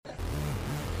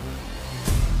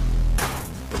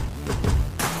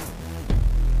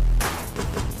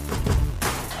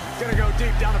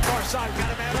down the far side,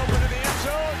 got a man open in the end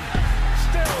zone.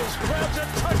 Stills grabs a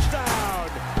touchdown.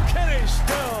 Kenny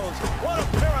Stills, what a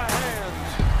pair of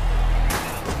hands.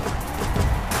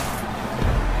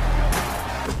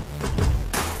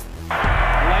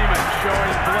 Lehman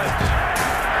showing blitz.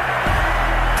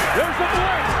 There's the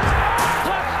blitz.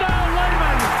 Touchdown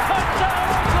Lehman.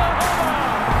 Touchdown Oklahoma.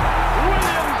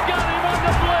 Williams got him on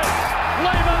the blitz.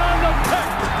 Lehman on the pick.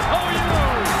 OU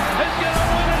is going to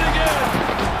win it again.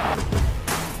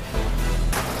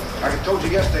 Like I told you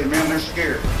yesterday, man, they're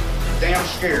scared. Damn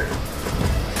scared.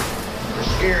 They're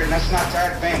scared, and that's not to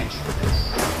our advantage.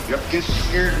 You're up against a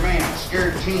scared man, a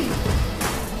scared team.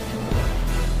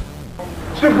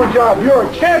 Super job.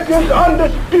 You're champions,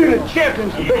 undisputed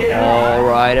champions. All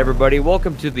right, everybody.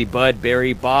 Welcome to the Bud,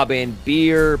 Berry, Bob, and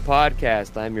Beer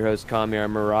podcast. I'm your host, Kamir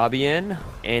Merabian,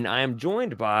 and I am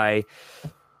joined by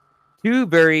two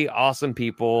very awesome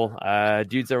people,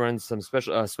 dudes that run some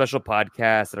special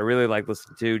podcasts that I really like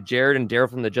listening to. Jared and Daryl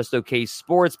from the Just Okay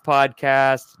Sports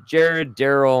podcast. Jared,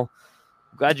 Daryl,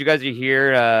 glad you guys are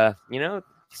here.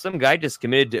 Some guy just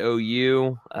committed to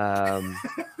OU.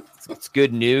 It's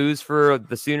good news for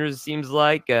the Sooners, it seems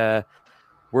like. Where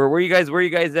are you guys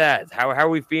at? How are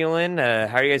we feeling?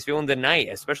 How are you guys feeling tonight,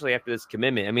 especially after this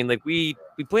commitment? I mean, like we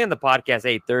play on the podcast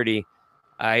 8:30.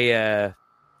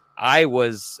 I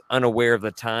was unaware of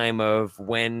the time of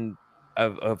when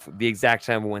of the exact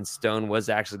time when Stone was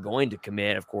actually going to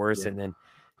commit, of course, and then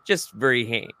just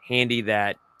very handy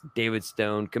that David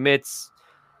Stone commits.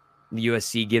 The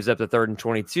USC gives up the 3rd and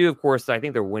 22. Of course, I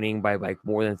think they're winning by like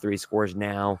more than 3 scores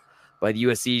now. But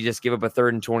USC just give up a 3rd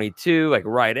and 22, like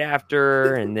right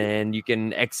after, and then you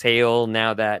can exhale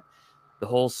now that the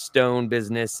whole Stone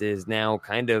business is now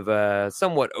kind of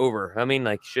somewhat over. I mean,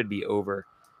 like should be over.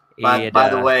 By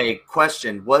the way,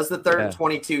 question, was the 3rd and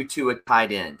 22 to a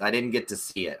tight end? I didn't get to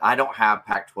see it. I don't have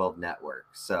Pac-12 Network,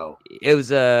 so. It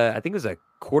was I think it was a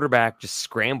quarterback just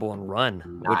scramble and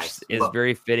run, which is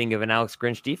very fitting of an Alex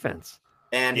Grinch defense.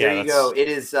 And here you go. It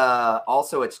is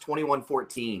also, it's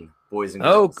 21-14. Boys and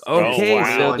girls. Okay.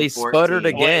 Wow. So they sputtered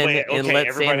again and let San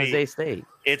everybody, Jose State.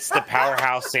 It's the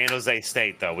powerhouse San Jose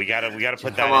State, though. We gotta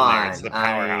put that in there. It's the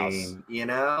powerhouse.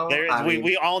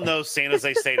 We all know San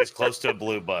Jose State is close to a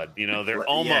blue blood. You know, they're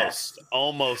almost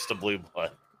a blue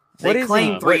blood. They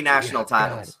claim 3 national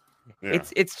titles. Yeah.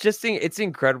 It's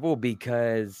incredible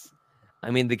because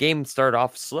I mean the game started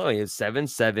off slow. It was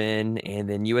 7-7, and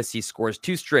then USC scores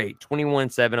 2 straight,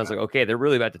 21-7. I was like, okay, they're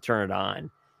really about to turn it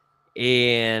on.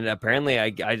 And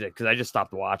apparently because I just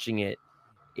stopped watching it,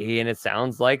 and it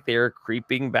sounds like they're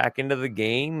creeping back into the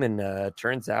game, and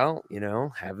turns out,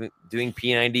 doing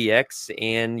P90X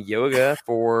and yoga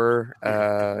for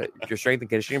your strength and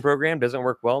conditioning program doesn't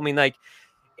work well. I mean, like,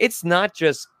 it's not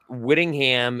just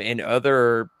Whittingham and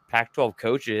other Pac-12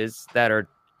 coaches that are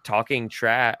talking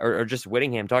trash, or just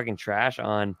Whittingham talking trash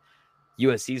on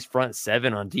USC's front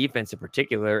 7 on defense in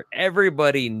particular.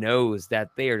 Everybody knows that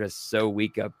they are just so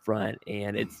weak up front,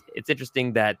 and it's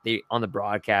interesting that they on the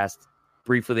broadcast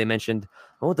briefly they mentioned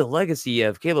the legacy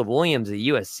of Caleb Williams at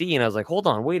USC, and I was like, hold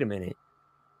on, wait a minute,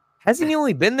 hasn't he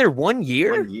only been there 1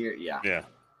 year? 1 year, yeah.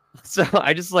 So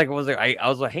I just I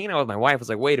was hanging out with my wife. I was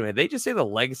like, wait a minute, they just say the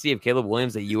legacy of Caleb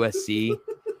Williams at USC,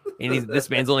 and this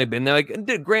man's only been there.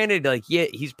 Like, granted, like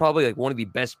he's probably like one of the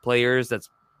best players that's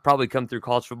probably come through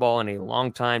college football and a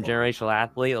long-time generational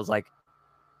athlete. I was like,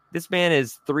 this man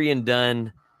is 3 and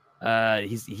done.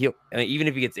 He'll even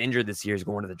if he gets injured this year, he's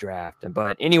going to the draft.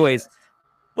 But anyways,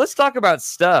 let's talk about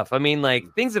stuff. I mean, like,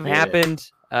 things have happened.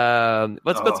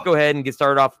 Let's go ahead and get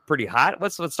started off pretty hot.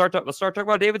 Let's start talking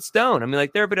about David Stone. I mean,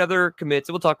 like, there have been other commits,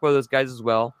 and we'll talk about those guys as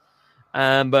well.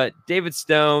 But David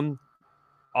Stone,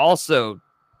 also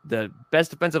the best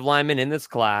defensive lineman in this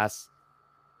class.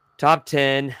 Top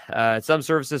 10, some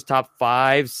services top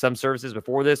 5, some services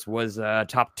before this was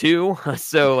top 2.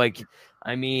 So, like,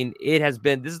 I mean, this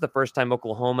is the first time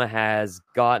Oklahoma has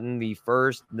gotten the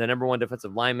number 1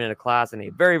 defensive lineman in a class in a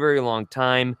very, very long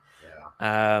time.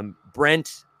 Yeah.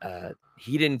 Brent,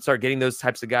 he didn't start getting those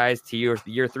types of guys to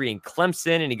year 3 in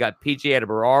Clemson, and he got PJ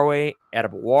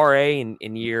Adebawore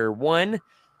in year 1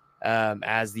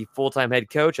 as the full-time head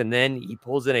coach. And then he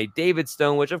pulls in a David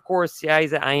Stone, which, of course,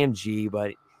 he's at IMG,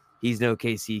 but he's no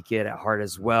KC kid at heart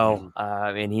as well,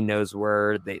 and he knows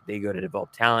where they go to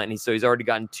develop talent. And so he's already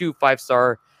gotten 2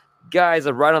 5-star guys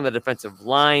right on the defensive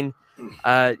line.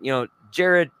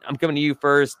 Jared, I'm coming to you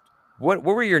first. What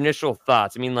were your initial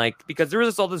thoughts? I mean, like, because there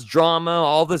was all this drama,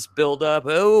 all this buildup.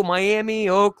 Oh, Miami,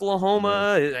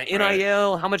 Oklahoma,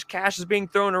 NIL, how much cash is being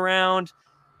thrown around?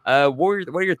 What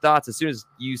are your thoughts as soon as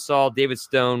you saw David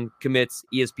Stone commits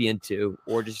ESPN2,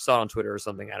 or just you saw it on Twitter or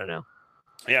something? I don't know.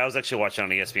 Yeah, I was actually watching on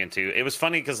ESPN too. It was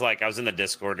funny because like I was in the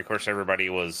Discord. Of course, everybody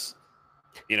was,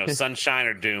 sunshine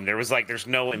or doom. There's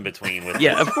no in between with.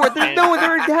 Yeah, of course. There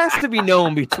has to be no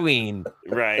in between.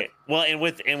 Right. Well,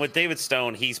 and with David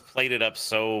Stone, he's played it up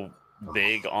so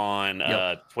big on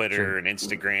Twitter and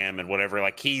Instagram and whatever.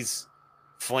 Like he's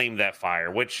flamed that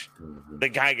fire, which the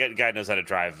guy knows how to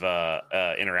drive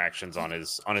interactions on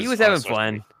his. He was having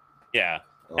fun. Yeah.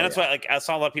 And that's why, like, I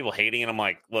saw a lot of people hating, and I'm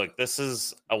like, look, this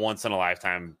is a once in a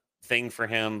lifetime thing for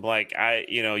him. Like,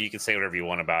 you can say whatever you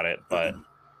want about it, but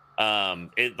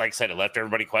it, like I said, it left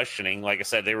everybody questioning. Like I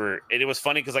said, it was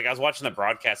funny because, like, I was watching the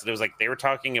broadcast, and it was like they were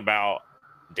talking about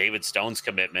David Stone's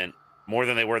commitment more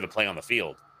than they were the play on the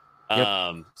field.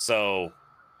 Yep. So,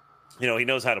 he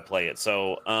knows how to play it.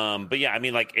 So, but yeah, I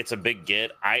mean, like, it's a big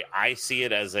get. I see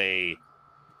it as a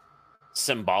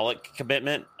symbolic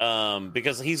commitment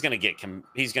because he's going to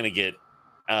get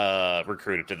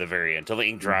recruited to the very end till the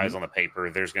ink dries on the paper.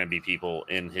 There's going to be people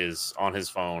on his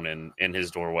phone and in his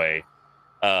doorway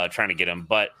trying to get him,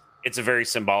 but it's a very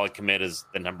symbolic commit as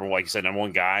the number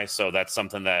one guy. So that's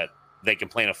something that they can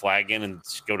plant a flag in and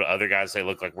go to other guys. They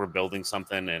look like we're building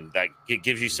something, and that it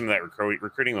gives you some of that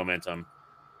recruiting momentum.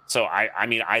 So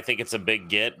I think it's a big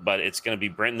get, but it's going to be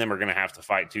Brent and them are going to have to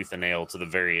fight tooth and nail to the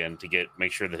very end to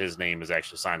make sure that his name is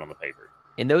actually signed on the paper.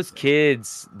 And those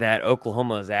kids that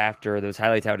Oklahoma is after, those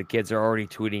highly touted kids, are already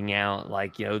tweeting out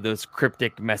like, those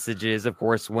cryptic messages. Of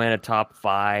course, when a top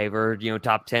 5 or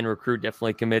top 10 recruit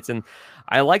definitely commits. And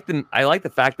I like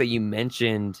the fact that you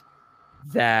mentioned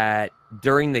that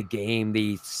during the game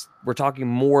we're talking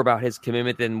more about his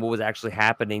commitment than what was actually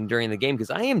happening during the game, because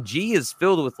IMG is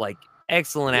filled with like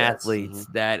excellent athletes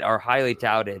that are highly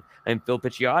touted. And Phil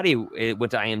Picciotti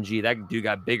went to IMG. That dude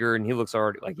got bigger, and he looks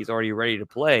he's already ready to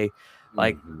play,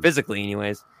 like physically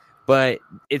anyways. But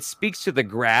it speaks to the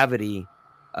gravity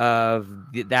of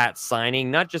that signing,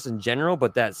 not just in general,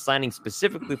 but that signing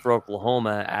specifically for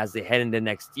Oklahoma as they head into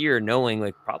next year, knowing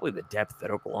like probably the depth that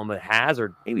Oklahoma has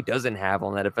or maybe doesn't have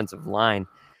on that offensive line.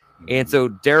 And so,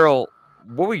 Daryl,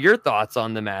 what were your thoughts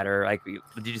on the matter? Like,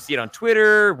 did you see it on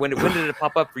Twitter? When did it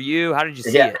pop up for you? How did you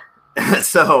see it?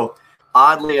 So,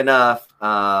 oddly enough,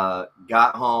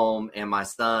 got home, and my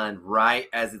son, right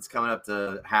as it's coming up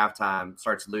to halftime,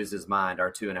 starts to lose his mind,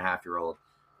 our 2.5-year-old,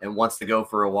 and wants to go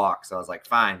for a walk. So I was like,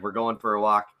 fine, we're going for a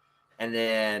walk. And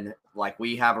then, like,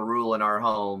 we have a rule in our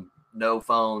home, no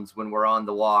phones when we're on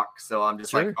the walk. So I'm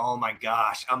just like, oh my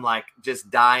gosh. I'm like just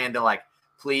dying to like,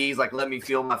 please, like, let me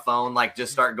feel my phone, like,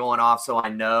 just start going off so I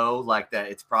know, like, that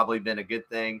it's probably been a good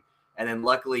thing. And then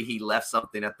luckily he left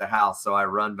something at the house, so I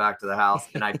run back to the house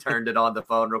and I turned it on the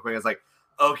phone real quick. I was like,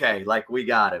 okay, like, we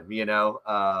got him,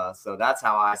 So that's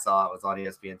how I saw it, was on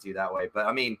ESPN2 that way. But,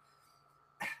 I mean,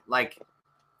 like,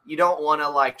 you don't want to,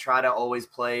 like, try to always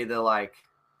play the, like,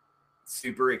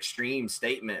 super extreme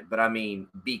statement. But, I mean,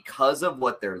 because of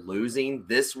what they're losing,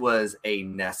 this was a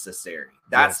necessary.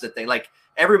 That's the thing. Like,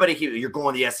 everybody here, you're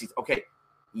going to the SEC. Okay,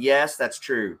 yes, that's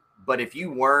true. But if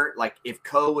you weren't, like, if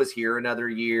Ko was here another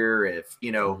year, if,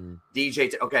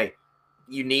 DJ, okay,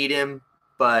 you need him,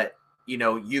 but,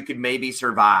 you could maybe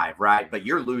survive, right? But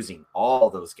you're losing all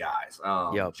those guys.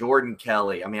 Jordan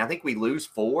Kelly. I mean, I think we lose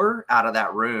 4 out of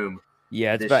that room.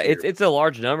 Yeah, it's a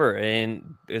large number,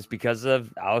 and it's because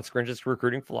of Alex Grinch's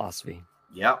recruiting philosophy.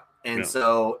 Yep. And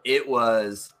so it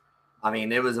was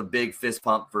a big fist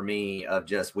pump for me of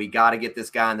just, we got to get this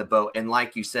guy in the boat. And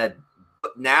like you said,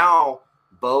 now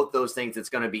both those things, it's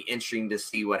going to be interesting to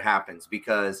see what happens,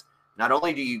 because not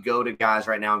only do you go to guys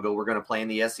right now and go, we're going to play in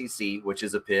the SEC, which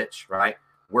is a pitch, right?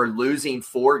 We're losing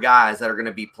 4 guys that are going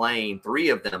to be playing, 3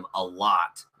 of them a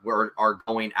lot are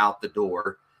going out the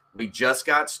door. We just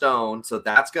got Stone, so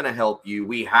that's going to help you.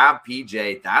 We have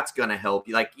PJ, that's going to help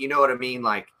you. Like, you know what I mean?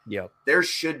 Like, there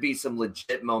should be some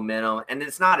legit momentum, and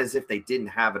it's not as if they didn't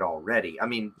have it already. I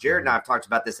mean, Jared and I have talked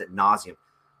about this at nauseum.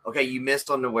 Okay, you missed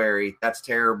on Newary. That's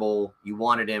terrible. You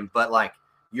wanted him, but like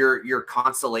your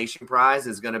consolation prize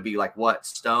is going to be like what?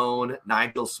 Stone,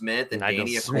 Nigel Smith, and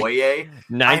Danny Okoye.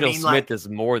 Nigel Smith is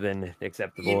more than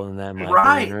acceptable in that.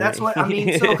 Right. That's what I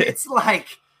mean. So it's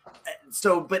like,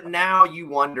 but now you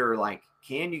wonder, like,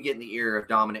 can you get in the ear of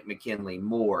Dominic McKinley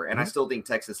more? And I still think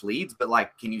Texas leads, but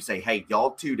like, can you say, hey,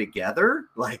 y'all two together?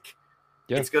 Like,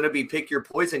 it's going to be pick your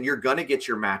poison. You're going to get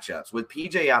your matchups with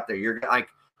PJ out there. You're like,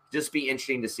 just be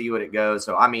interesting to see what it goes.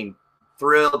 So, I mean,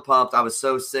 thrilled, pumped. I was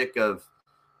so sick of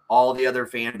all the other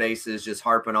fan bases just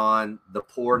harping on the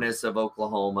poorness of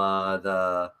Oklahoma,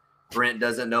 the Brent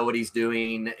doesn't know what he's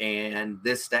doing, and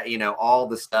this, that, all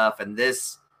the stuff. And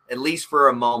this, at least for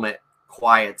a moment,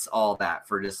 quiets all that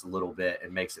for just a little bit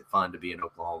and makes it fun to be an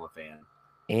Oklahoma fan.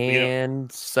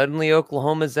 And suddenly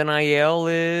Oklahoma's NIL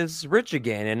is rich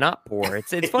again and not poor.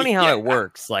 It's funny how it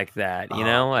works like that, you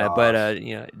know. But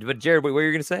Jared, what were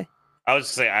you gonna say? I was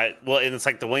just saying, and it's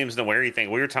like the Williams Nwaneri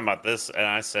thing. We were talking about this, and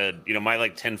I said, my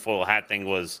like tinfoil hat thing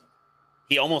was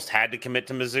he almost had to commit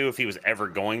to Mizzou if he was ever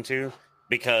going to,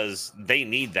 because they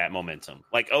need that momentum.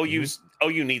 Like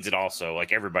OU needs it also.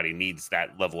 Like everybody needs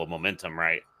that level of momentum,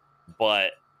 right?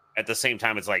 But at the same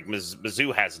time, it's like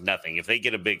Mizzou has nothing. If they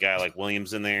get a big guy like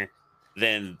Williams in there,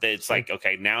 then it's like,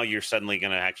 okay, now you're suddenly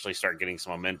going to actually start getting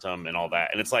some momentum and all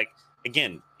that. And it's like,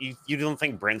 again, you don't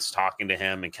think Brent's talking to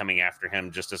him and coming after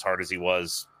him just as hard as he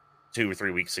was 2 or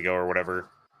 3 weeks ago or whatever.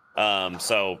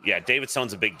 So yeah, David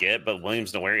Stone's a big get, but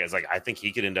Williams Nwaneri is like, I think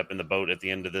he could end up in the boat at the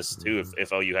end of this too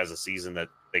if OU has a season that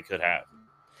they could have.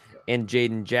 And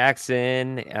Jaden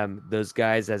Jackson, those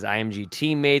guys as IMG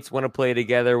teammates want to play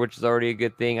together, which is already a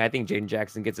good thing. I think Jaden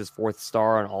Jackson gets his 4th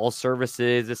star on all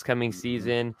services this coming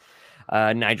season.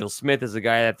 Nigel Smith is a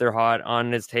guy that they're hot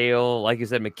on his tail. Like you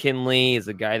said, McKinley is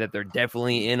a guy that they're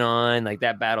definitely in on. Like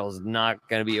that battle is not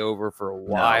going to be over for a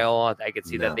while. I could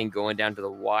see that thing going down to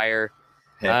the wire.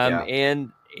 Williams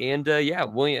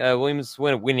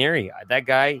Nwaneri, that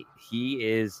guy, he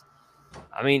is.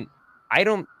 I mean, I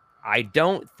don't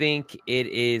think it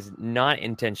is not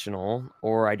intentional,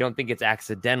 or I don't think it's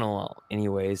accidental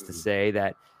anyways to say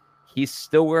that he's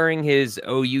still wearing his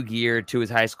OU gear to his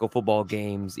high school football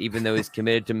games, even though he's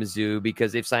committed to Mizzou,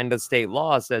 because they've signed a state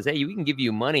law that says, hey, we can give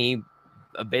you money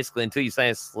basically until you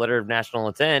sign a letter of national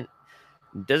intent.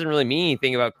 It doesn't really mean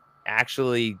anything about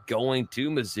actually going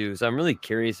to Mizzou. So I'm really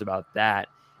curious about that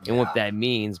and what that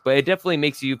means. But it definitely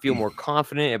makes you feel more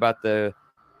confident about the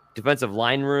defensive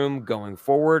line room going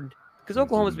forward, because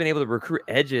Oklahoma's been able to recruit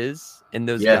edges in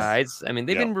those guys. I mean,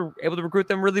 they've been able to recruit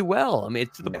them really well. I mean,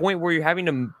 it's to the point where you're having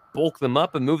to bulk them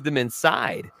up and move them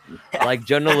inside, like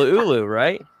Jonah Laulu,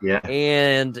 right? Yeah.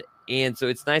 And so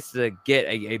it's nice to get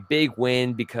a big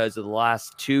win because of the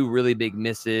last 2 really big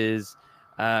misses.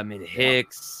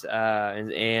 Hicks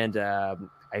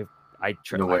I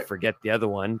forget the other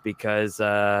one because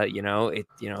it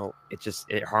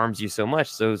harms you so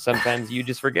much. So sometimes you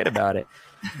just forget about it.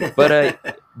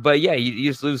 But yeah, you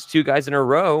just lose 2 guys in a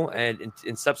row and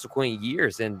in subsequent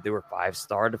years, and they were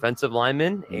 5-star defensive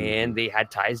linemen and they had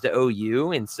ties to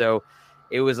OU. And so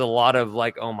it was a lot of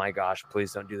like, oh my gosh,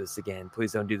 please don't do this again.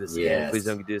 Please don't do this again. Please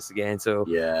don't do this again. So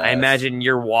I imagine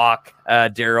your walk,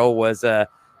 Daryl, was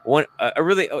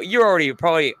you're already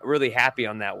probably really happy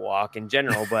on that walk in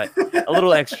general, but a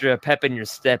little extra pep in your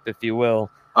step, if you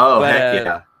will. Heck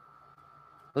yeah.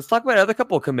 Let's talk about another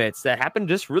couple of commits that happened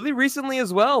just really recently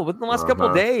as well, within the last couple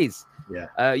of days.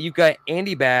 Yeah. You've got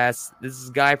Andy Bass. This is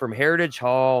a guy from Heritage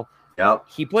Hall. Yep.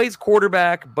 He plays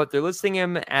quarterback, but they're listing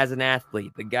him as an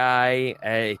athlete. The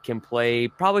guy can play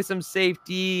probably some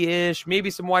safety-ish,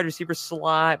 maybe some wide receiver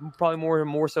slot, probably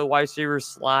more so wide receiver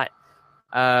slot.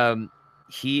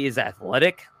 He is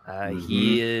athletic.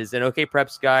 He is an OK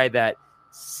Preps guy that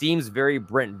seems very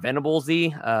Brent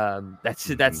Venables-y. That's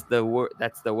the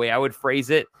way I would phrase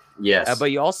it. Yes.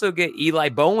 But you also get Eli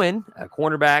Bowen, a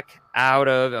cornerback out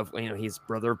of his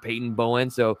brother Peyton Bowen.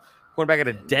 So cornerback out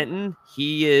of Denton.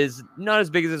 He is not as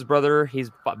big as his brother.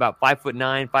 He's about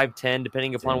 5'9", 5'10",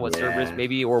 depending upon what service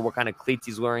maybe or what kind of cleats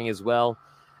he's wearing as well.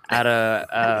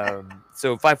 So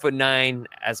 5'9"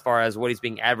 as far as what he's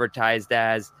being advertised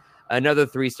as. Another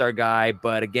 3-star guy,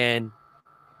 but again,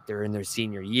 they're in their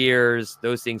senior years.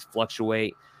 Those things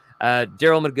fluctuate.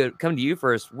 Daryl, I'm going to come to you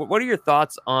first. What are your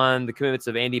thoughts on the commitments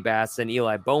of Andy Bass and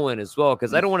Eli Bowen as well?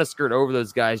 Because I don't want to skirt over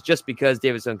those guys just because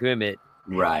David Stone commitment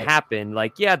happened.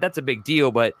 Like, yeah, that's a big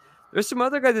deal, but there's some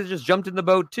other guys that just jumped in the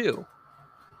boat too.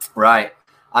 Right.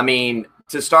 I mean,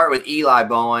 to start with Eli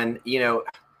Bowen,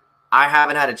 I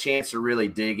haven't had a chance to really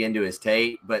dig into his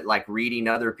tape, but like reading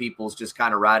other people's just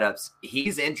kind of write-ups,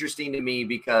 he's interesting to me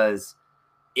because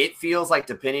it feels like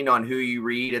depending on who you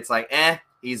read, it's like,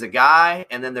 he's a guy.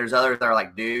 And then there's others that are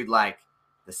like, dude, like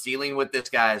the ceiling with this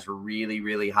guy is really,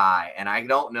 really high. And I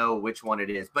don't know which one it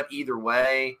is, but either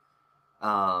way,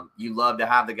 you love to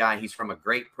have the guy. He's from a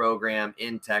great program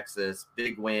in Texas,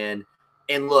 big win.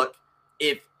 And look,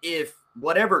 if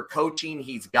whatever coaching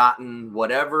he's gotten,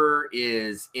 whatever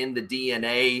is in the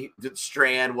DNA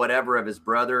strand, whatever of his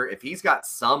brother, if he's got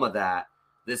some of that,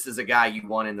 this is a guy you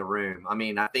want in the room. I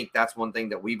mean, I think that's one thing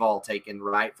that we've all taken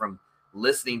right from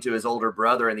listening to his older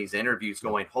brother in these interviews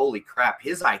going, holy crap,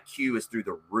 his IQ is through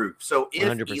the roof. So if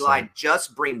 100%. Eli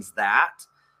just brings that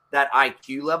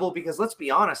IQ level, because let's be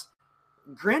honest,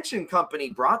 Grinch and company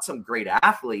brought some great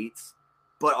athletes,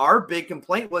 but our big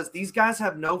complaint was these guys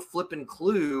have no flipping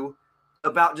clue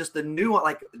about just the nuance.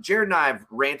 Like Jared and I have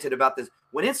ranted about this.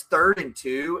 When it's 3rd and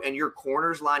 2 and your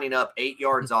corner's lining up 8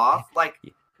 yards off, like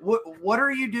what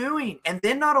are you doing? And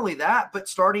then not only that, but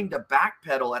starting to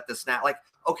backpedal at the snap. Like,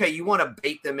 okay, you want to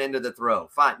bait them into the throw.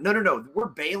 Fine. No. We're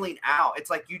bailing out.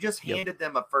 It's like you just handed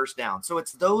them a first down. So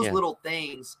it's those little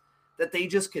things that they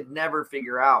just could never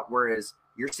figure out. Whereas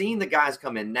you're seeing the guys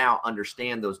come in now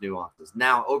understand those nuances.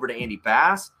 Now over to Andy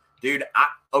Bass. Dude,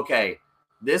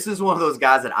 this is one of those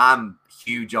guys that I'm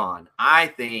huge on. I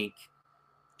think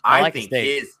I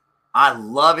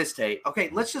love his tape. Okay,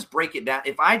 let's just break it down.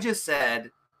 If I just said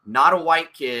not a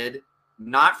white kid,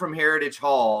 not from Heritage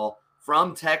Hall,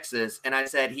 from Texas, and I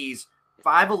said he's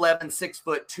 5'11", 6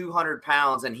 foot, 200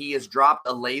 pounds, and he has dropped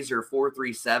a laser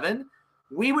 4.37,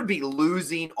 we would be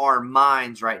losing our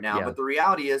minds right now. Yeah. But the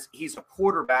reality is he's a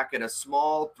quarterback at a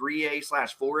small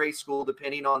 3A/4A school,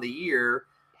 depending on the year.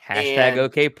 Hashtag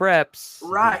OK Preps.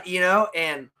 Right.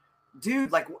 And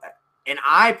dude, like, and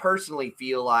I personally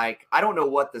feel like, I don't know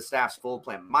what the staff's full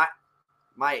plan.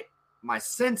 My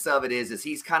sense of it is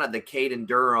he's kind of the Caden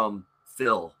Durham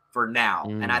Phil for now.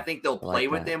 And I think they'll play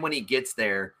with him when he gets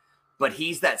there. But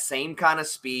he's that same kind of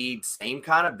speed, same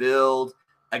kind of build,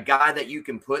 a guy that you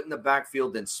can put in the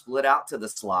backfield and split out to the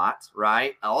slot,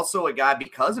 right? Also a guy,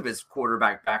 because of his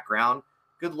quarterback background,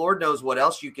 good Lord knows what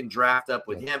else you can draft up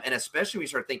with him. And especially when you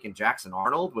start thinking Jackson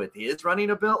Arnold with his running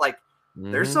ability, like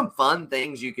there's some fun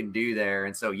things you can do there.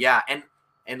 And so, yeah.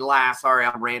 And last, sorry,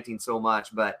 I'm ranting so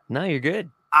much, but no, you're good.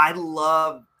 I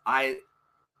love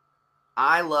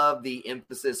the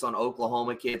emphasis on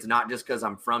Oklahoma kids, not just because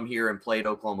I'm from here and played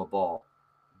Oklahoma ball.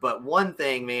 But one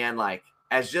thing, man, like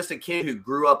as just a kid who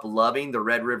grew up loving the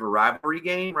Red River rivalry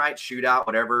game, right? Shootout,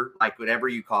 whatever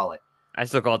you call it. I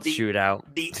still call it the shootout.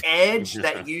 The edge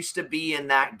that used to be in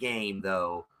that game,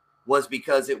 though, was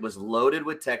because it was loaded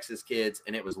with Texas kids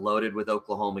and it was loaded with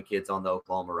Oklahoma kids on the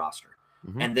Oklahoma roster.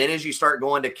 Mm-hmm. And then as you start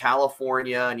going to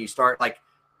California and you start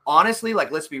honestly,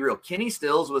 let's be real. Kenny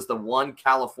Stills was the one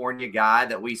California guy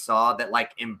that we saw that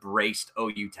embraced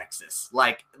OU Texas,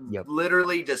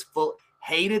 literally just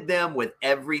hated them with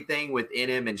everything within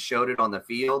him and showed it on the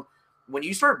field. When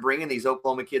you start bringing these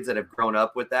Oklahoma kids that have grown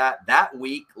up with that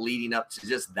week leading up to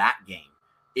just that game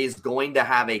is going to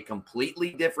have a completely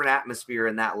different atmosphere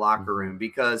in that locker room,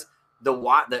 because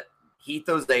the Heath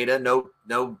Ozeta,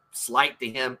 no slight to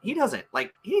him, he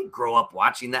didn't grow up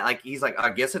watching that. He's like, I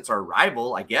guess it's our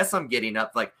rival. I guess I'm getting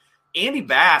up. Andy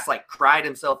Bass cried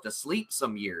himself to sleep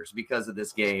some years because of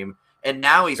this game, and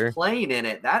now he's playing in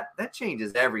it. That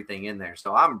changes everything in there.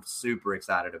 So I'm super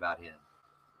excited about him.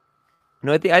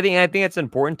 No, I think it's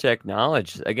important to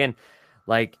acknowledge again,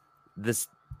 the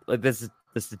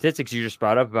statistics you just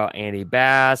brought up about Andy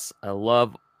Bass. I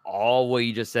love all what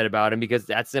you just said about him, because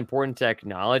that's important to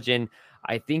acknowledge. And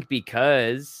I think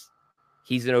because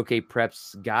he's an OK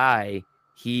Preps guy,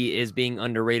 he is being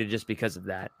underrated just because of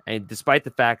that. And despite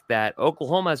the fact that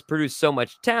Oklahoma has produced so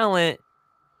much talent,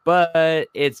 but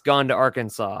it's gone to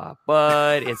Arkansas,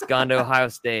 but it's gone to Ohio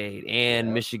State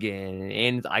and Michigan.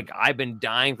 And I've been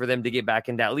dying for them to get back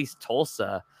into at least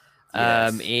Tulsa.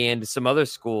 And some other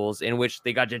schools in which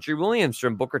they got Gentry Williams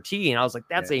from Booker T. And I was like,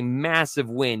 that's a massive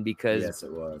win, because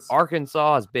it was.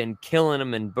 Arkansas has been killing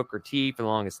them in Booker T for the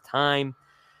longest time.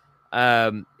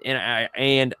 And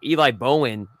Eli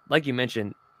Bowen, like you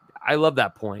mentioned, I love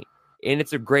that point. And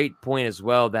it's a great point as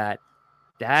well that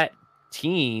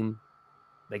team,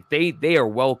 they are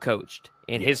well coached,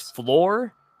 and his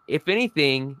floor, if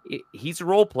anything, he's a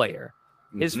role player.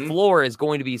 His floor is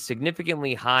going to be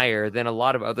significantly higher than a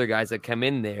lot of other guys that come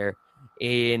in there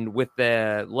and with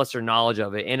the lesser knowledge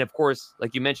of it. And of course,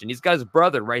 like you mentioned, he's got his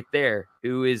brother right there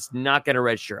who is not going to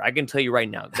redshirt. I can tell you right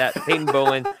now that Peyton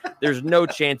Bowen, there's no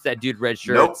chance that dude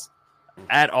redshirts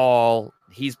at all.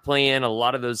 He's playing a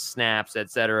lot of those snaps,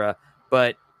 etc.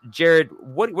 But Jared,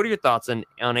 what are your thoughts on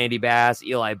Andy Bass,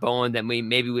 Eli Bowen that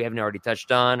maybe we haven't already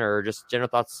touched on, or just general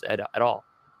thoughts at all?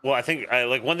 Well, I think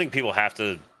one thing people have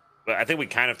to. I think we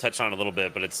kind of touched on it a little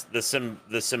bit, but it's the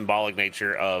symbolic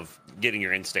nature of getting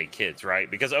your in-state kids, right?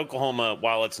 Because Oklahoma,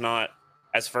 while it's not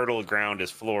as fertile a ground as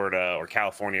Florida or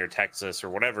California or Texas or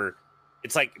whatever,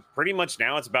 it's pretty much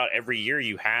now it's about every year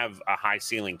you have a high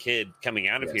ceiling kid coming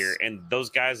out of here. And those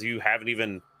guys you haven't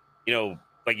even,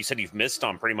 like you said, you've missed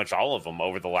on pretty much all of them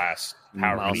over the last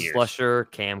however many years. Slusher,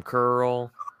 Cam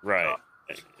Curl. Right.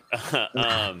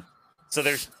 So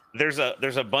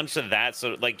there's a bunch of that.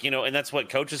 So and that's what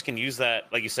coaches can use that,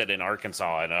 like you said, in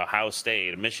Arkansas and Ohio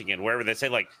State and Michigan, wherever they say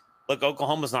look,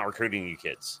 Oklahoma's not recruiting you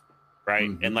kids.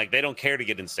 Right. And they don't care to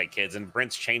get in-state kids, and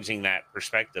Brent's changing that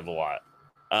perspective a lot.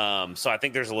 So I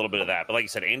think there's a little bit of that, but like you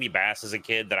said, Andy Bass is a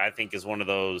kid that I think is one of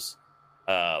those,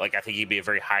 Like, I think he'd be a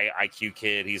very high IQ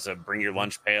kid. He's a bring your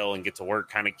lunch pail and get to work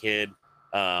kind of kid,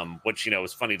 which, you know,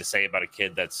 is funny to say about a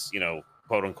kid that's, you know,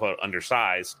 quote unquote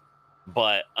undersized.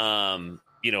 But,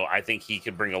 you know, I think he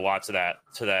could bring a lot to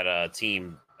that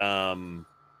team.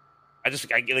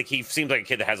 Like, he seems like a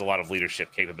kid that has a lot of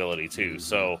leadership capability too.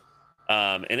 So,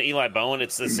 and Eli Bowen,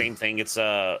 it's the same thing. It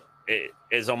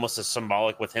is almost as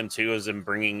symbolic with him too, as in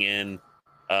bringing in,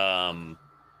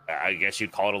 I guess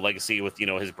you'd call it a legacy with, you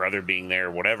know, his brother being there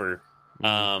or whatever.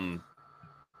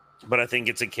 But I think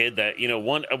it's a kid that, you know,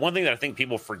 one thing that I think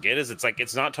people forget is it's like,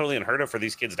 it's not totally unheard of for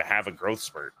these kids to have a growth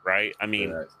spurt, right? I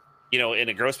mean, you know, in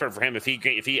a growth spurt for him, if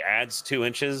he adds 2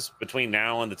 inches between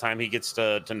now and the time he gets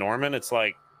to Norman, it's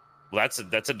like, well,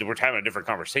 we're having a different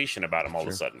conversation about him all of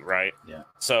a sudden, right? Yeah.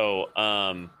 So,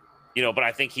 you know, but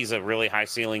I think he's a really high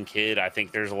ceiling kid. I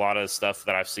think there's a lot of stuff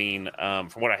that I've seen. From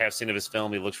what I have seen of his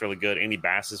film, he looks really good. Andy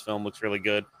Bass's film looks really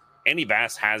good. Andy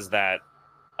Bass has that,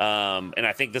 and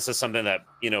I think this is something that,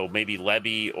 you know, maybe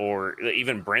Levy or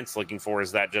even Brent's looking for,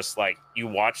 is that just like you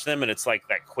watch them and it's like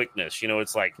that quickness. You know,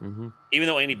 it's like even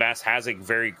though Andy Bass has a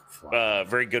very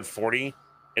good 40,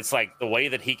 it's like the way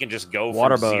that he can just go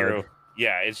from zero.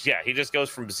 Yeah, he just goes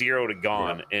from 0 to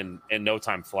gone in no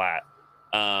time flat.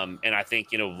 And I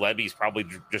think, you know, Levy's probably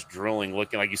just drilling,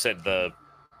 looking, like you said, the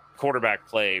quarterback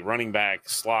play, running back,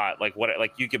 slot, like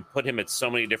you could put him at so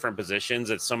many different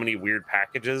positions, at so many weird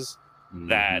packages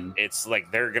that it's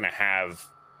like they're gonna have.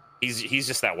 He's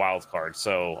just that wild card.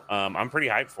 So I'm pretty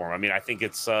hyped for him. I mean, I think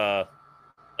it's like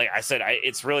I said,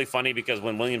 it's really funny because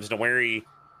when Williams Nwaneri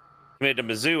committed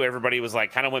to Mizzou, everybody was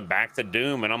like, kind of went back to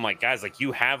Doom, and I'm like, guys, like,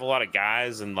 you have a lot of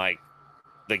guys, and like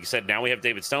you said, now we have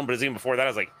David Stone, but even before that, I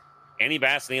was like, Andy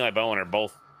Bass and Eli Bowen are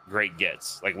both great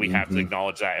gets. Like, we have to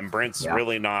acknowledge that. And Brent's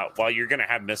really not, while you're going to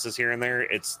have misses here and there,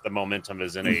 it's the momentum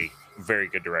is in a very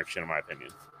good direction, in my opinion.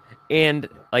 And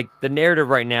like the narrative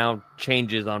right now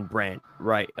changes on Brent,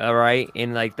 right? All right.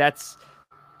 And like, that's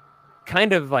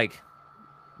kind of like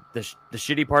the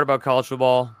shitty part about college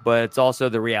football, but it's also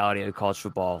the reality of college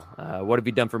football. What have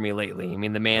you done for me lately? I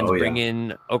mean, the man's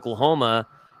bringing Oklahoma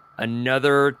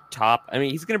another top. I mean,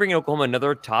 he's going to bring in Oklahoma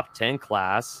another top 10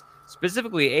 class.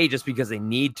 Specifically, just because they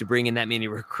need to bring in that many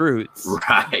recruits,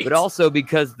 right? But also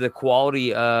because the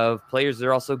quality of players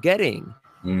they're also getting.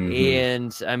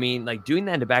 And I mean, like, doing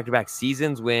that into back-to-back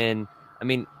seasons when, I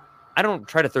mean, I don't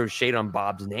try to throw shade on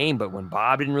Bob's name, but when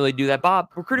Bob didn't really do that,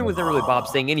 recruiting wasn't really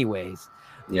Bob's thing anyways.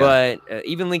 But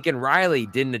even Lincoln Riley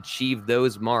didn't achieve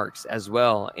those marks as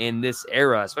well in this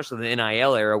era, especially the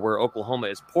NIL era, where Oklahoma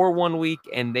is poor one week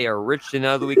and they are rich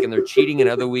another week and they're cheating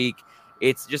another week.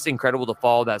 It's just incredible to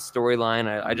follow that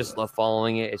storyline. I just love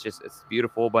following it. It's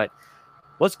beautiful. But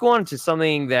let's go on to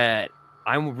something that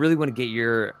I really want to get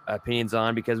your opinions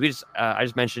on, because I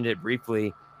just mentioned it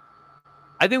briefly.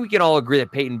 I think we can all agree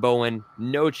that Peyton Bowen,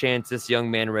 no chance this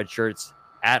young man redshirts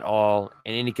at all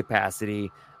in any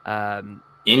capacity.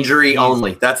 Injury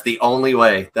only. That's the only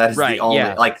way. That is the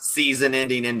only like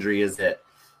season-ending injury is it.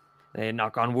 And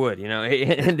knock on wood, you know,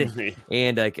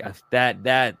 and like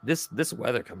this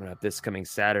weather coming up this coming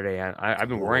Saturday, I've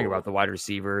been worrying about the wide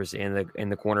receivers and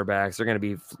the cornerbacks. They're going to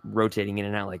be rotating in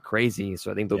and out like crazy, so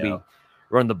I think they'll be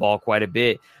running the ball quite a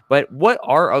bit. But what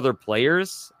are other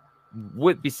players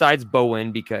besides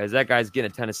Bowen, because that guy's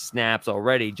getting a ton of snaps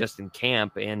already just in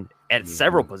camp and at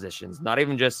several positions, not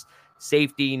even just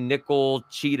safety, nickel,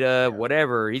 cheetah,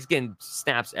 whatever. He's getting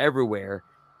snaps everywhere.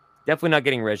 Definitely not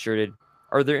getting redshirted.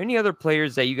 Are there any other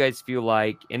players that you guys feel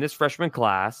like in this freshman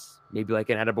class, maybe like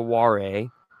an Adebaware,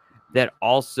 that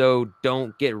also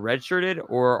don't get redshirted,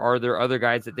 or are there other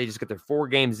guys that they just get their 4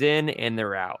 games in and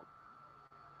they're out?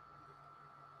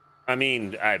 I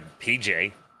mean,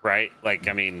 PJ, right? Like,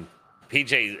 I mean,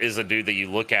 PJ is a dude that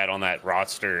you look at on that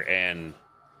roster, and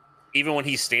even when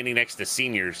he's standing next to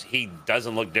seniors, he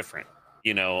doesn't look different.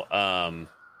 You know,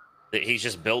 he's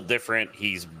just built different.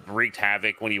 He's wreaked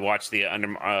havoc when you watch the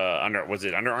was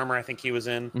it Under Armour? I think he was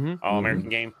in All-American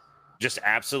game. Just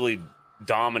absolutely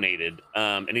dominated.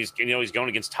 And he's going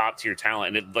against top tier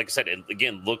talent. And it, like I said, it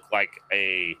again looked like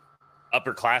a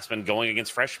upperclassman going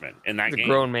against freshmen in that game. A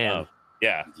grown man.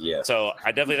 Yeah. So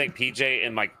I definitely think PJ,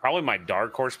 and like probably my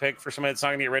dark horse pick for somebody that's not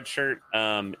going to get red shirt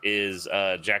is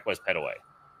Jack West Petaway.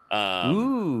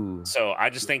 So I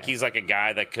just think he's like a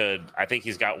guy that could. I think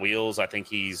he's got wheels. I think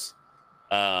he's.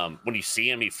 When you see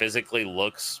him, he physically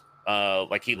looks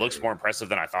like he looks more impressive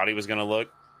than I thought he was going to look.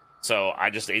 So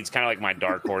it's kind of like my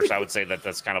dark horse. I would say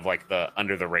that's kind of like the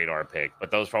under the radar pick.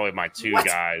 But those are probably my 2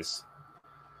 guys.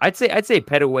 I'd say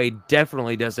Petaway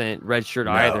definitely doesn't redshirt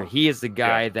either. He is the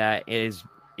guy that is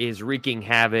wreaking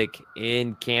havoc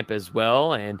in camp as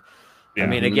well. And Yeah. I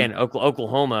mean, again,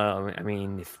 Oklahoma. I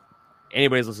mean, if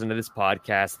anybody's listening to this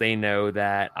podcast, they know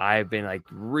that I've been like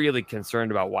really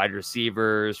concerned about wide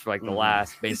receivers for like the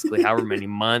last basically however many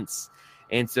months.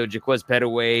 And so Jaquez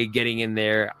Petaway getting in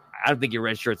there, I don't think he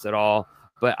red shirts at all.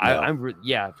 But No.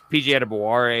 PJ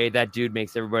Adebaware, that dude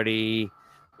makes everybody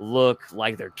look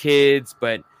like they're kids.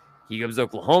 But he goes to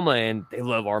Oklahoma and they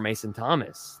love R. Mason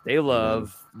Thomas. They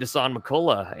love Dasan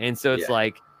McCullough. And so it's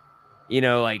like,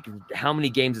 like how many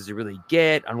games does he really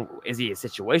get? Is he a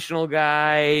situational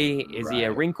guy? Is he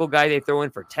a wrinkle guy they throw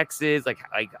in for Texas?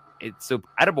 So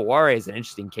Adebaware is an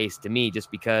interesting case to me just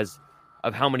because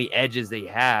of how many edges they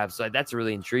have. So that's a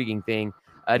really intriguing thing.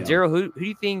 Daryl, who do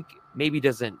you think maybe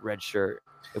doesn't redshirt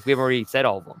if we haven't already said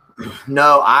all of them?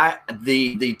 No,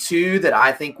 the two that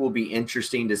I think will be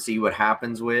interesting to see what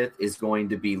happens with is going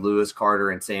to be Lewis Carter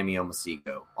and Sammy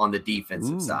Omosigho on the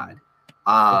defensive side.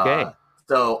 Okay.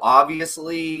 So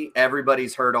obviously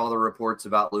everybody's heard all the reports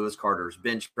about Lewis Carter's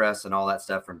bench press and all that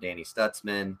stuff from Danny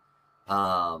Stutzman.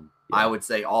 I would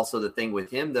say also the thing with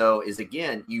him, though, is,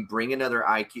 again, you bring another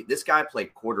IQ. This guy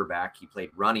played quarterback. He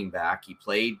played running back. He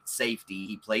played safety.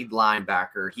 He played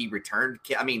linebacker. He returned.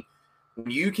 I mean,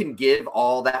 when you can give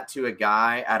all that to a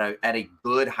guy at a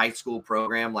good high school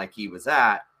program like he was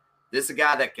at, this is a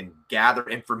guy that can gather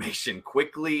information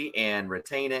quickly and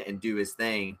retain it and do his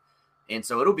thing. And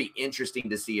so it'll be interesting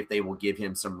to see if they will give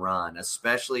him some run,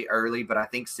 especially early, but I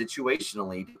think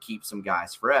situationally to keep some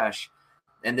guys fresh.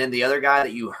 And then the other guy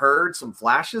that you heard some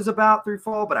flashes about through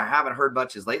fall, but I haven't heard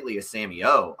much as lately is Sammy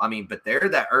O. I mean, but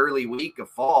that early week of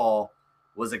fall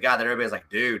was a guy that everybody's like,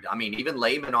 dude. I mean, even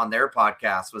Layman on their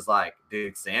podcast was like,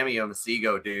 dude, Sammy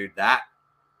Omosigho, dude,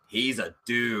 he's a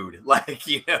dude. But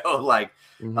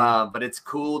it's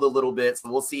cooled a little bit. So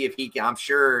we'll see if I'm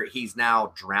sure he's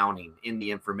now drowning in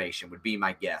the information would be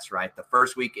my guess, right? The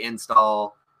first week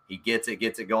install, he gets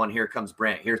it going. Here comes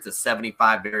Brent. Here's the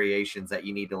 75 variations that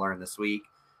you need to learn this week.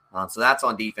 So that's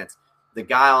on defense. The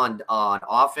guy on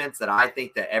offense that I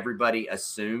think that everybody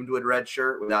assumed would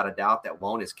redshirt without a doubt that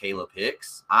won't is Caleb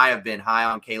Hicks. I have been high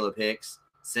on Caleb Hicks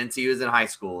since he was in high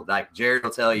school. Like Jared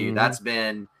will tell you, that's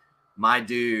been my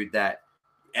dude that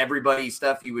everybody's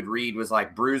stuff you would read was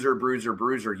like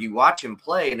bruiser. You watch him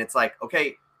play and it's like,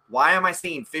 okay, why am I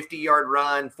seeing 50-yard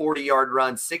run, 40-yard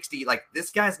run, 60? Like,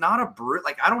 this guy's not a brute.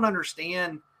 Like, I don't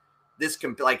understand this.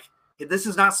 This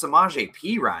is not Samaje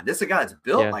Perine. This is a guy that's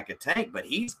built like a tank, but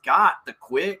he's got the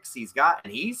quicks. He's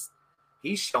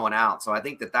showing out. So I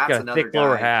think that's another thick guy.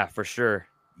 Lower half for sure.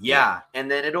 Yeah.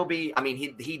 And then it'll be, I mean,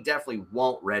 he definitely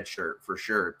won't redshirt for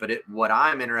sure. But what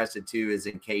I'm interested to is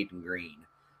in Caden Green.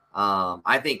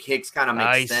 I think Hicks kind of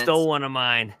makes sense. He stole one of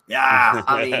mine. Yeah.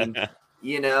 I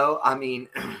mean,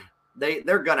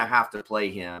 they're going to have to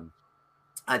play him,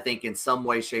 I think, in some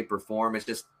way, shape, or form. It's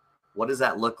just, what does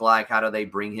that look like? How do they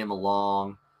bring him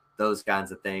along? Those kinds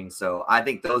of things. So I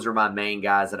think those are my main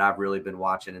guys that I've really been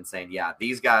watching and saying, yeah,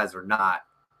 these guys are not.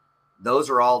 Those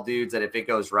are all dudes that if it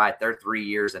goes right, they're 3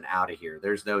 years and out of here.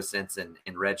 There's no sense in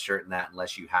redshirting that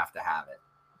unless you have to have it.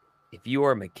 If you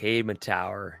are McCade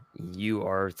Matower, you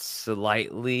are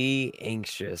slightly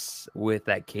anxious with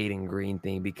that Caden Green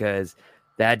thing because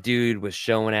that dude was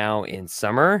showing out in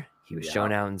summer. He was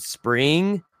showing out in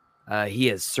spring. He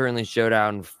has certainly showed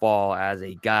out in fall as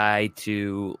a guy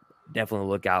to definitely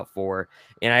look out for.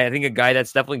 And I think a guy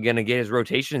that's definitely going to get his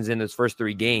rotations in those first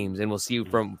 3 games, and we'll see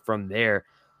from there.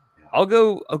 I'll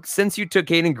go, since you took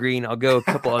Caden Green, I'll go a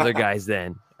couple other guys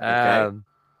then. Okay.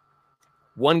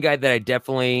 One guy that I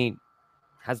definitely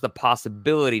has the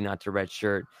possibility not to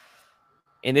redshirt,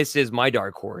 and this is my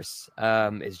dark horse,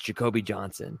 is Jacoby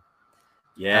Johnson.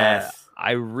 Yes.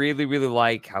 I really, really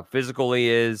like how physical he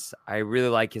is. I really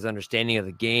like his understanding of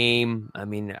the game. I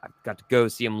mean, I got to go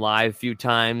see him live a few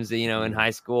times, in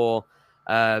high school.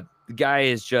 The guy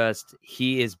is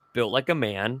he is built like a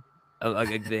man.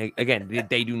 Again,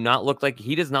 they do not look like,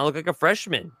 he does not look like a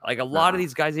freshman. Like a lot of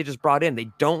these guys they just brought in, they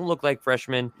don't look like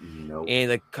freshmen. Nope. And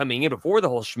like coming in before the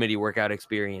whole Schmitty workout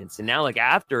experience. And now like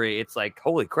after it, it's like,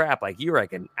 holy crap, like you're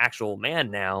like an actual man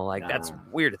now. Like that's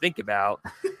weird to think about.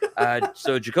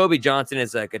 So Jacoby Johnson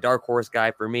is like a dark horse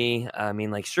guy for me. I mean,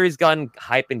 like sure, he's gotten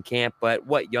hype in camp, but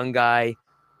what young guy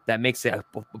that makes it a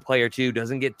player too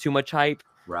doesn't get too much hype.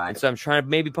 Right. And so I'm trying to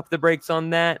maybe pump the brakes on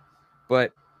that,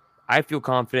 but I feel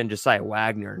confident Josiah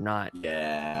Wagner not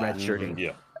redshirting.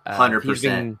 Yeah, 100%. He's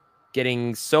been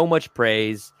getting so much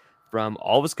praise from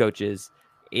all of his coaches,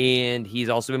 and he's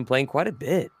also been playing quite a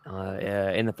bit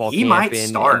in the fall camp might and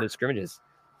start. in the scrimmages.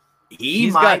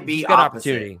 He's got an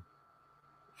opportunity.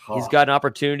 He's got an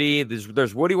opportunity.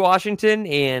 There's Woody Washington,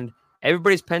 and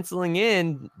everybody's penciling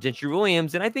in Gentry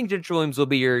Williams, and I think Gentry Williams will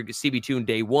be your CB2 in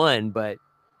day one, but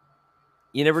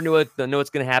you never know what's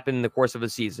going to happen in the course of a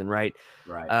season, right?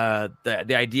 Right.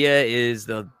 The idea is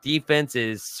the defense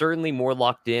is certainly more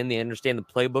locked in. They understand the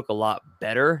playbook a lot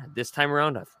better this time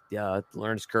around. The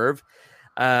learner's curve.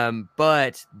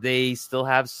 But they still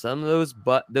have some of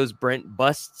those Brent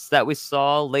busts that we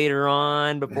saw later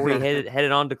on before we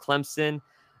headed on to Clemson,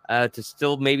 to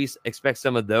still maybe expect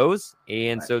some of those.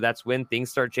 And so that's when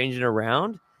things start changing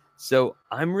around. So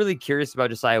I'm really curious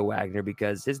about Josiah Wagner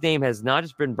because his name has not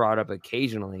just been brought up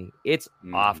occasionally, it's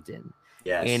often.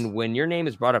 Yes. And when your name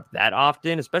is brought up that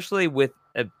often, especially with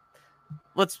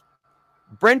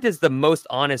Brent is the most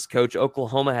honest coach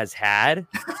Oklahoma has had,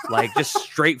 like just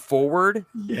straightforward.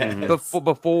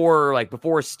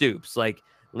 Before Stoops, like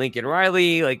Lincoln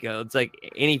Riley, like it's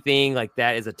like anything like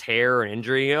that is a tear or an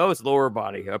injury. Oh, it's lower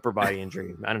body, upper body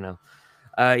injury. I don't know.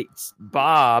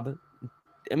 Bob,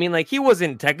 I mean, like he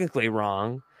wasn't technically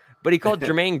wrong, but he called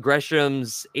Jermaine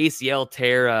Gresham's ACL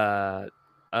tear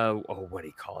what do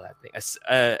you call that thing?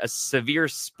 A severe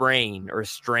sprain or a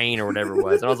strain or whatever it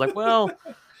was. And I was like, well,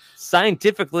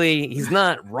 scientifically, he's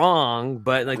not wrong,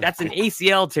 but like that's an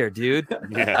ACL tear, dude.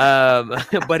 Yeah.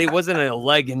 But it wasn't a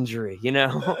leg injury, you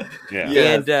know? Yeah.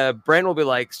 Yes. And Brent will be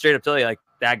like, straight up tell you, like,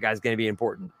 that guy's going to be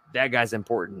important. That guy's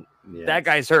important. Yes. That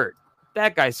guy's hurt.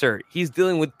 That guy's hurt. He's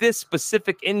dealing with this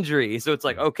specific injury. So it's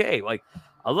like, okay, like,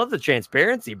 I love the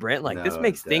transparency, Brent. Like, this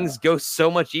makes things go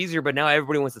so much easier, but now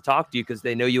everybody wants to talk to you because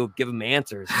they know you'll give them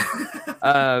answers.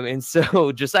 And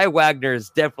so Josiah Wagner is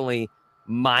definitely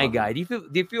my guy. Do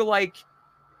you feel like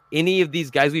any of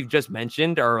these guys we've just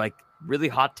mentioned are like really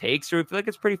hot takes, or do you feel like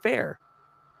it's pretty fair?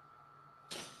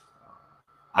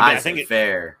 I think it's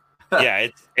fair. Yeah,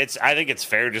 it's. I think it's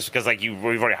fair just because, like we've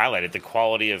already highlighted the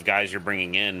quality of guys you're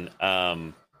bringing in.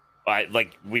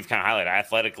 Like we've kind of highlighted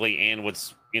athletically and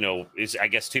what's is I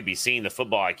guess to be seen, the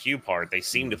football IQ part. They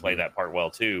seem to play that part well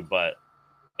too. But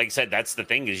like I said, that's the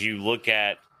thing is you look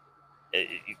at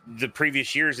the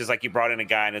previous years is like you brought in a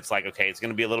guy and it's like, okay, it's going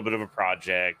to be a little bit of a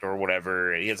project or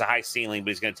whatever. He has a high ceiling,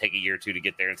 but he's going to take a year or two to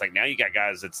get there. It's like now you got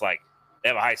guys that's like they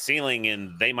have a high ceiling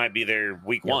and they might be there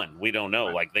week one. We don't know.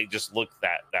 Right. Like they just look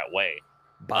that way.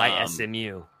 By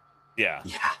SMU. Yeah.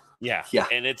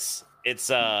 And it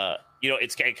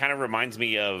kind of reminds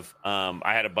me of I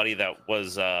had a buddy that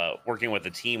was working with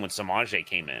the team when Samaje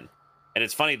came in. And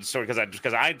it's funny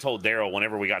because I told Daryl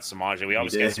whenever we got Samaje, we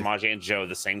always get Samaje and Joe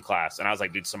the same class, and I was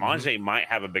like, dude, Samaje might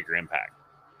have a bigger impact.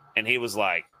 And he's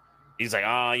like,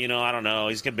 I don't know,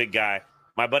 he's a big guy.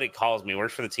 My buddy calls me,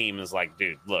 works for the team, and is like,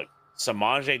 dude, look,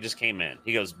 Samaje just came in.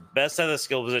 He goes, best of the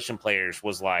skill position players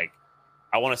was like,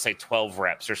 I want to say 12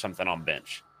 reps or something on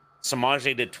bench.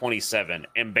 Samaje did 27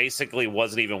 and basically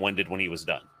wasn't even winded when he was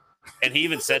done. And he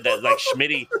even said that like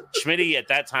Schmitty at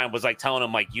that time was like telling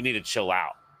him like you need to chill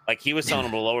out. Like he was telling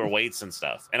him to lower weights and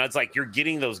stuff. And it's like you're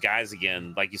getting those guys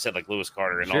again, like you said, like Lewis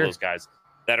Carter and all those guys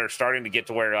that are starting to get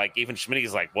to where like even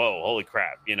Schmitty's like, whoa, holy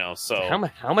crap, So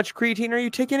how much creatine are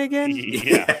you taking again?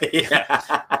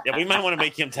 Yeah, we might want to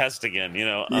make him test again,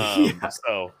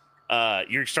 So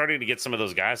you're starting to get some of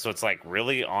those guys. So it's like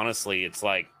really, honestly, it's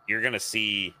like you're gonna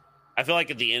see. I feel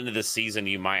like at the end of the season,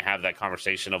 you might have that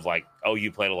conversation of like, oh, you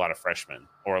played a lot of freshmen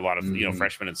or a lot of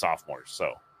freshmen and sophomores.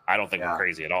 So I don't think we're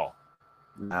crazy at all.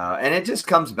 No, and it just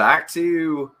comes back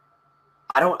to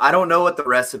I don't know what the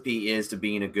recipe is to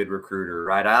being a good recruiter,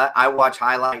 right? I watch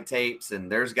highlight tapes,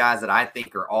 and there's guys that I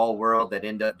think are all world that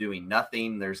end up doing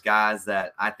nothing. There's guys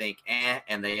that I think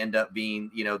and they end up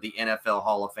being the NFL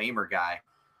Hall of Famer guy.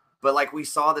 But like we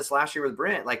saw this last year with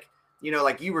Brent, like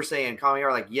like you were saying,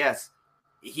 Kamiar, like yes.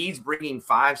 He's bringing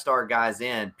 5-star guys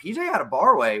in. PJ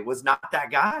Adebarwe was not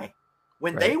that guy.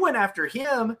 When they went after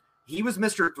him, he was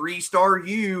Mr. 3-star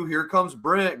U. Here comes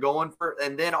Brent going for,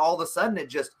 and then all of a sudden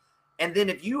and then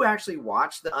if you actually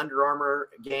watch the Under Armour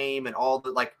game and all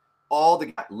the guys,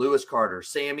 Lewis Carter,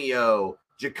 Sammy O,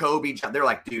 Jacoby, they're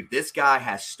like, dude, this guy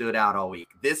has stood out all week.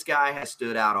 This guy has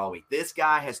stood out all week. This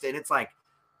guy has stood. It's like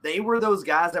they were those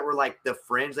guys that were like the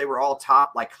fringe. They were all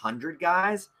top like 100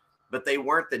 guys. But they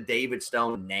weren't the David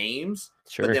Stone names.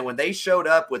 Sure. But then when they showed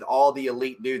up with all the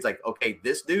elite dudes, like, okay,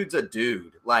 this dude's a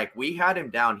dude. Like, we had him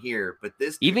down here, but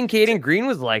this even Caden Green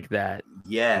was like that.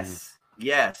 Yes.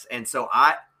 And so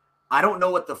I don't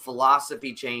know what the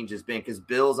philosophy change has been because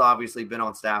Bill's obviously been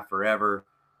on staff forever.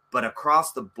 But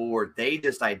across the board, they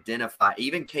just identify.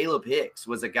 Even Caleb Hicks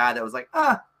was a guy that was like,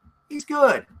 he's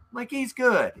good. Like, he's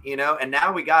good, And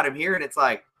now we got him here, and it's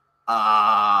like,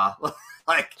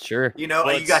 like, sure. You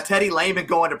got Teddy Lehman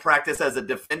going to practice as a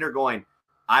defender going,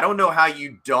 I don't know how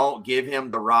you don't give him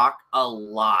the rock a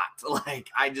lot. Like,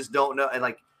 I just don't know. And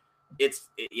like,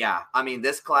 Yeah. I mean,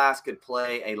 this class could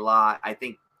play a lot. I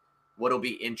think what'll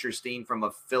be interesting from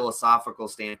a philosophical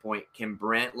standpoint, can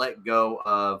Brent let go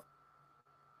of,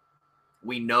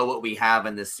 we know what we have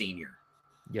in the senior.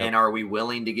 Yep. And are we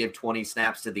willing to give 20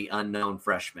 snaps to the unknown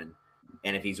freshman?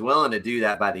 And if he's willing to do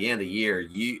that by the end of the year,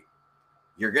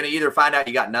 you're going to either find out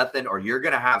you got nothing, or you're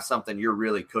going to have something you're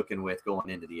really cooking with going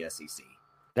into the SEC.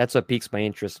 That's what piques my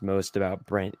interest most about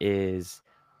Brent is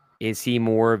he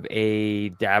more of a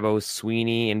Dabo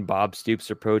Sweeney and Bob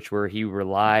Stoops approach where he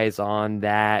relies on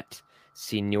that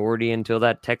seniority until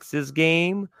that Texas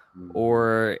game?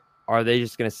 Or are they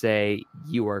just going to say,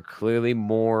 you are clearly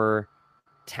more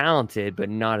talented, but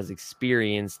not as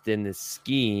experienced in this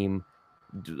scheme?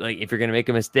 Like, if you're going to make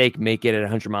a mistake, make it at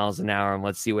 100 miles an hour and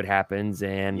let's see what happens,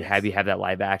 and have you have that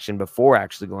live action before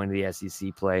actually going to the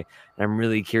SEC play. And I'm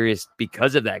really curious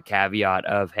because of that caveat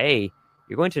of, hey,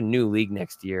 you're going to a new league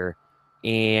next year,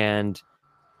 and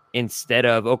instead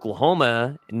of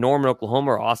Oklahoma, Norman,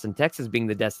 Oklahoma, or Austin, Texas being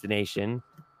the destination,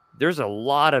 there's a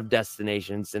lot of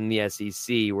destinations in the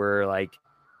SEC where, like,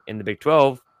 in the Big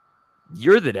 12,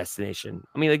 you're the destination.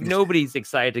 I mean, like, nobody's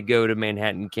excited to go to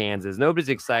Manhattan, Kansas. Nobody's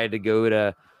excited to go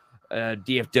to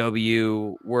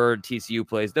DFW where TCU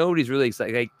plays. Nobody's really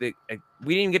excited.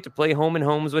 We didn't get to play home and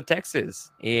homes with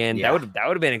Texas, and that would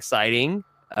have been exciting.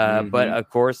 But of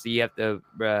course, you have to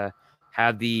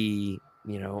have the,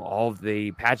 all of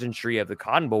the pageantry of the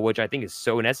Cotton Bowl, which I think is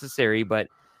so necessary. But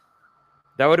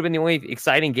that would have been the only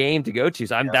exciting game to go to.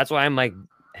 So that's why I'm like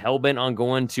hell-bent on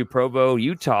going to Provo,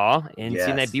 Utah, and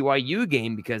seeing that BYU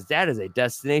game, because that is a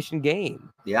destination game.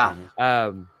 Yeah.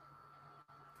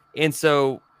 And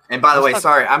so, and by the way,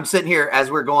 sorry, I'm sitting here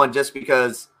as we're going just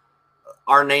because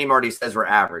our name already says we're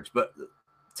average, but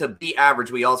to be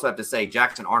average, we also have to say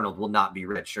Jackson Arnold will not be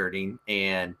redshirting.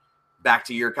 And back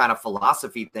to your kind of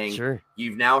philosophy thing, sure,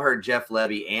 you've now heard Jeff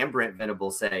Levy and Brent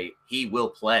Venable say he will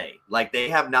play. Like, they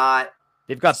have not.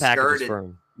 They've got packages for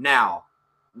him. Now,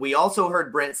 we also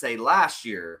heard Brent say last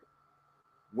year,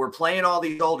 we're playing all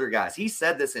these older guys. He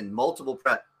said this in multiple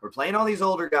prep. We're playing all these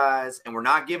older guys, and we're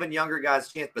not giving younger guys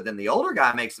a chance. But then the older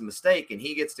guy makes a mistake, and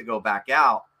he gets to go back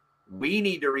out. We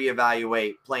need to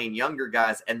reevaluate playing younger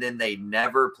guys, and then they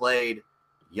never played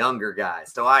younger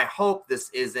guys. So I hope this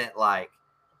isn't like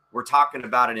we're talking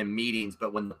about it in meetings,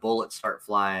 but when the bullets start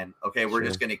flying, okay, we're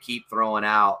just going to keep throwing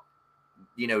out,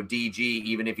 DG,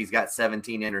 even if he's got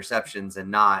 17 interceptions,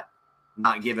 and not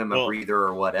give him a breather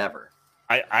or whatever.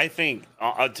 I think,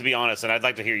 to be honest, and I'd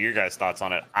like to hear your guys' thoughts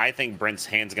on it, I think Brent's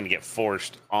hand's going to get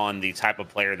forced on the type of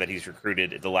player that he's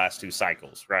recruited the last two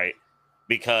cycles, right?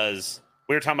 Because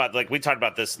we talked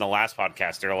about this in the last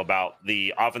podcast, Daryl, about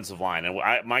the offensive line.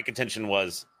 And my contention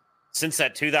was, since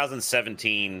that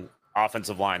 2017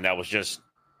 offensive line that was just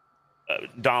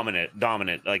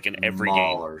dominant, like in every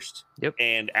Maulers. game. Yep.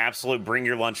 And absolute bring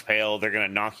your lunch pail. They're going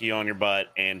to knock you on your butt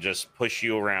and just push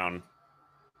you around.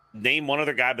 Name one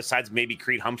other guy besides maybe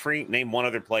Creed Humphrey. Name one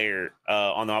other player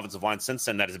on the offensive line since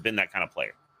then that has been that kind of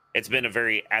player. It's been a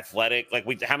very athletic.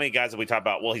 How many guys have we talked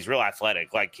about? Well, he's real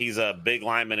athletic. Like, he's a big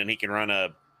lineman and he can run a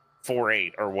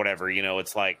 4.8 or whatever.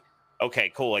 It's like, okay,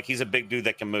 cool. Like, he's a big dude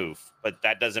that can move, but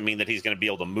that doesn't mean that he's going to be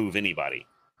able to move anybody.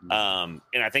 And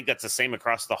I think that's the same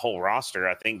across the whole roster.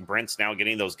 I think Brent's now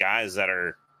getting those guys that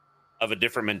are of a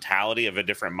different mentality, of a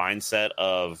different mindset,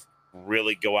 of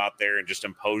really go out there and just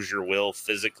impose your will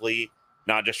physically,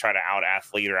 not just try to out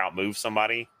athlete or out move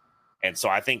somebody. And so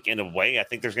I think, in a way,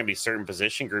 there's going to be certain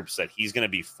position groups that he's going to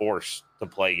be forced to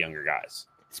play younger guys.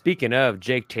 Speaking of,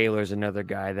 Jake Taylor's another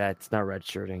guy that's not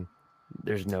redshirting.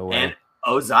 There's no way. And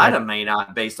Ozida may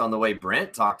not, based on the way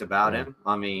Brent talked about him.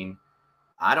 I mean,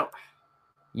 I don't.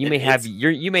 You may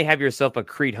have yourself a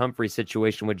Creed Humphrey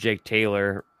situation with Jake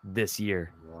Taylor this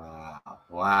year.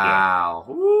 Wow.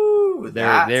 Yeah. Ooh,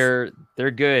 they're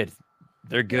good.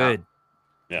 They're good.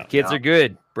 Yeah. Kids are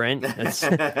good, Brent. And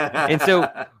so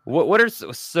what are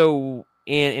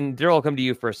and Daryl, I'll come to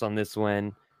you first on this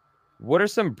one. What are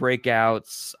some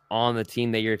breakouts on the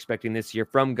team that you're expecting this year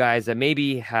from guys that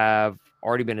maybe have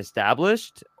already been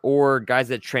established, or guys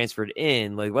that transferred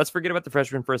in? Like, let's forget about the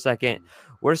freshmen for a second.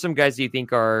 What are some guys that you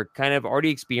think are kind of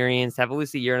already experienced, have at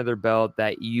least a year under their belt,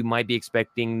 that you might be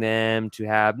expecting them to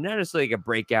have not necessarily like a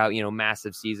breakout,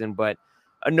 massive season, but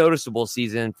a noticeable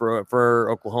season for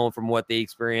Oklahoma from what they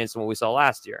experienced and what we saw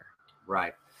last year?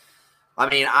 Right. I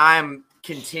mean, I'm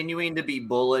continuing to be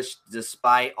bullish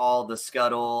despite all the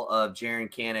scuttle of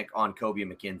Jaron Kanek on Kobe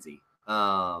McKenzie.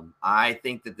 I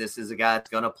think that this is a guy that's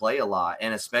going to play a lot,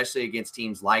 and especially against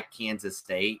teams like Kansas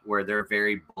State, where they're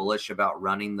very bullish about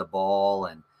running the ball,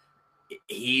 and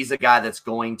he's a guy that's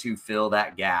going to fill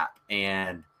that gap.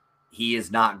 And he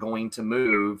is not going to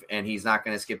move and he's not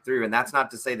going to skip through. And that's not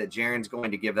to say that Jaren's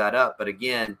going to give that up. But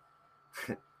again,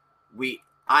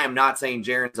 I am not saying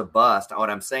Jaren's a bust. What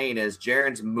I'm saying is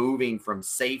Jaren's moving from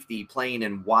safety, playing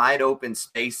in wide open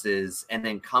spaces, and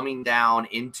then coming down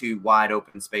into wide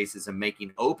open spaces and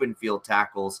making open field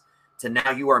tackles, to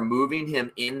now you are moving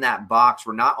him in that box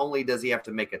where not only does he have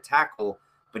to make a tackle,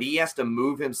 but he has to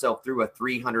move himself through a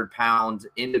 300-pound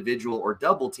individual or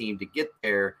double team to get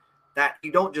there. That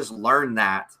you don't just learn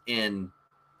that in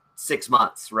 6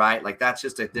 months, right? Like that's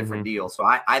just a different deal. So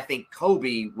I think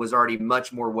Kobe was already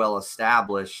much more well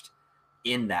established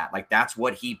in that. Like that's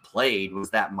what he played, was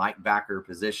that Mike backer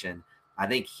position. I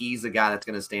think he's the guy that's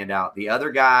going to stand out. The other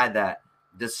guy that,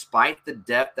 despite the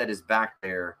depth that is back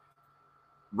there,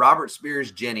 Robert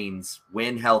Spears Jennings,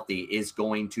 when healthy, is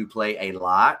going to play a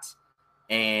lot.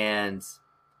 And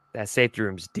that safety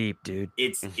room's deep, dude.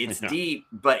 It's deep,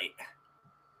 but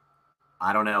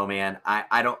I don't know, man.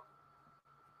 I don't.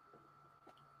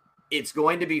 It's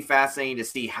going to be fascinating to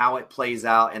see how it plays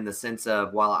out, in the sense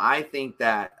of, while I think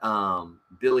that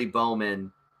Billy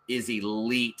Bowman is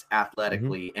elite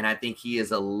athletically, and I think he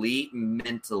is elite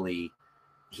mentally,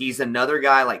 he's another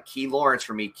guy like Key Lawrence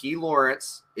for me. Key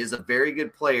Lawrence is a very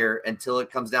good player until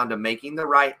it comes down to making the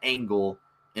right angle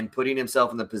and putting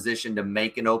himself in the position to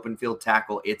make an open field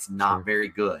tackle. It's not very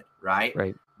good, right?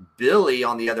 Right. Billy,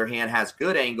 on the other hand, has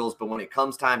good angles, but when it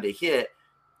comes time to hit,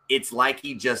 it's like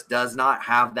he just does not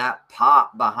have that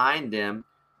pop behind him.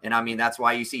 And I mean, that's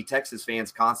why you see Texas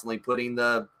fans constantly putting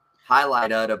the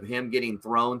highlight of him getting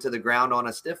thrown to the ground on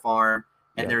a stiff arm.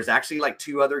 And there's actually like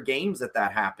 2 other games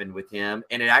that happened with him.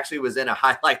 And it actually was in a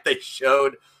highlight they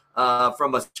showed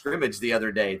from a scrimmage the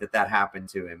other day that happened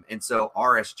to him. And so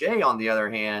RSJ, on the other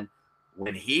hand,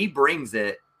 when he brings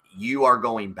it, you are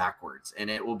going backwards. And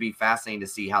it will be fascinating to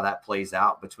see how that plays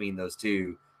out between those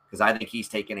two, because I think he's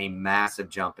taken a massive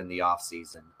jump in the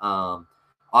offseason.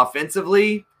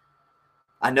 Offensively,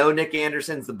 I know Nick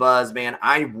Anderson's the buzz, man.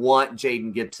 I want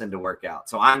Jaden Gibson to work out.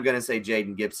 So I'm going to say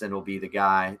Jaden Gibson will be the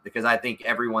guy, because I think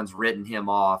everyone's written him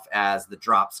off as the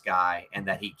drops guy and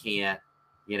that he can't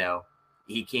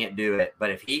do it. But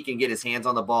if he can get his hands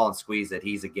on the ball and squeeze it,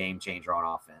 he's a game changer on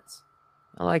offense.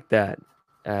 I like that.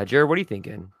 Jared, what are you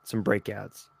thinking? Some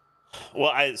breakouts.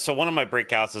 Well, so one of my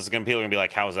breakouts is people are gonna be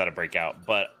like, "How is that a breakout?"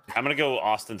 But I'm gonna go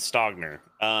Austin Stogner.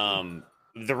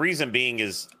 The reason being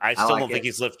is I don't think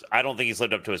he's lived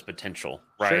up to his potential,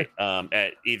 right? Sure.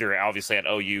 At either obviously at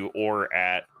OU or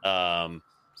at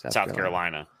South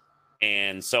Carolina.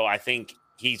 And so I think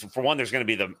for one, there's going to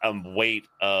be the weight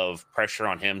of pressure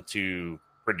on him to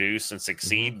produce and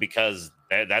succeed, because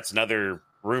that's another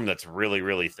room that's really,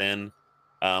 really thin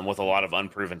with a lot of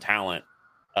unproven talent.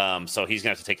 So he's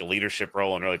going to have to take a leadership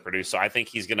role and really produce. So I think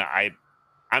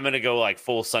I'm going to go like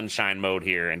full sunshine mode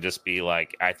here and just be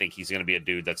like, I think he's going to be a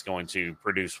dude that's going to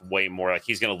produce way more. Like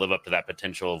he's going to live up to that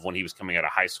potential of when he was coming out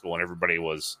of high school and everybody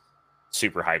was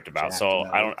super hyped about.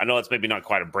 I know it's maybe not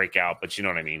quite a breakout, but you know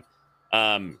what I mean?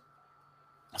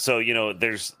 So,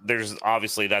 there's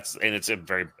obviously it's a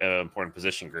very important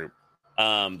position group.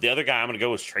 The other guy I'm going to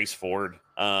go is Trace Ford.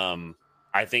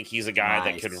 I think he's a guy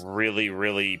that could really,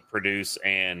 really produce.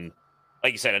 And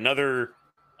like you said, another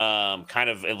kind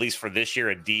of, at least for this year,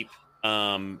 a deep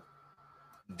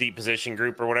position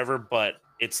group or whatever. But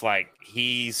it's like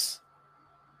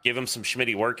give him some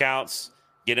Schmitty workouts,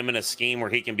 get him in a scheme where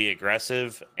he can be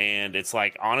aggressive. And it's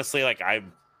like, honestly, like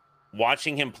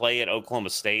watching him play at Oklahoma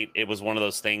State, it was one of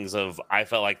those things of, I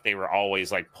felt like they were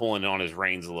always like pulling on his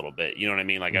reins a little bit. You know what I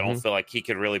mean? Like, I don't feel like he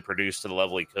could really produce to the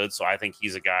level he could. So I think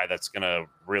he's a guy that's going to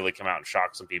really come out and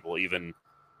shock some people, even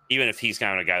if he's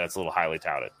kind of a guy that's a little highly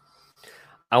touted.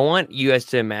 I want you guys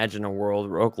to imagine a world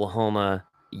where Oklahoma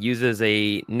uses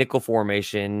a nickel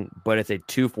formation, but it's a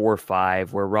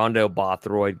 2-4-5 where Rondo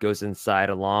Bothroyd goes inside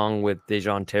along with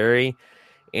Dejoun Terry,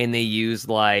 and they use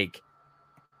like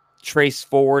Trace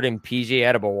Ford and PJ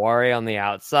Adebaware on the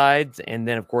outsides, and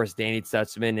then of course Danny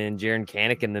Stutzman and Jaren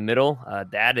Kanak in the middle.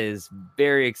 That is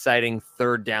very exciting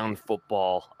third down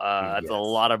football. That's a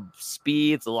lot of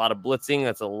speed, it's a lot of blitzing,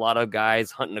 that's a lot of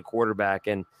guys hunting a quarterback,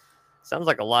 and sounds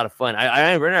like a lot of fun.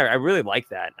 I really like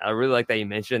that. I really like that you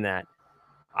mentioned that.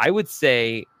 I would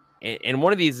say, and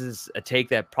one of these is a take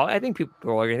that probably I think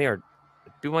people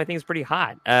might think is pretty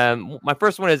hot. My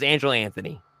first one is Angelo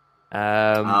Anthony.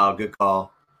 Good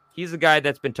call. He's a guy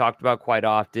that's been talked about quite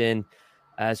often,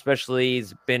 especially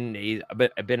he's been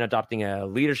adopting a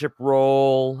leadership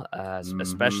role,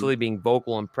 especially being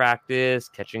vocal in practice,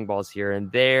 catching balls here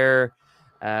and there.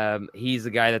 He's a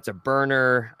guy that's a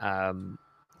burner.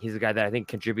 He's a guy that I think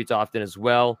contributes often as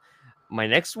well. My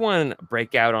next one,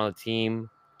 breakout on the team,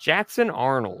 Jackson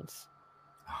Arnold.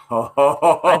 Oh,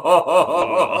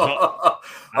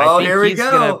 I think here we he's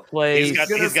go. Gonna play. He's got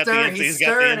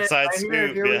the inside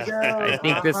scoop. Here we Yeah. go. I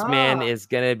think this man is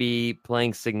going to be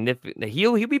playing significant.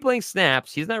 He'll be playing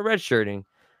snaps. He's not redshirting.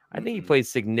 I think he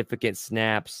plays significant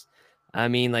snaps. I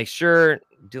mean, like, sure,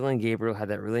 Dylan Gabriel had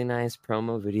that really nice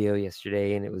promo video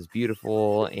yesterday, and it was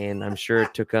beautiful. And I'm sure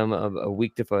it took him a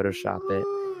week to Photoshop it.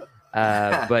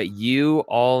 But you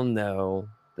all know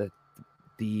that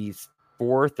the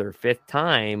fourth or fifth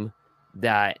time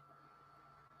that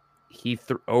he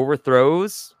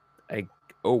overthrows a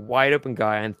wide open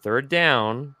guy on third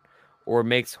down or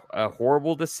makes a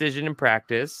horrible decision in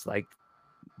practice, like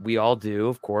we all do,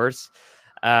 of course,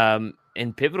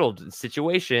 in pivotal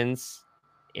situations,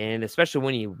 and especially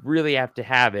when you really have to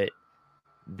have it,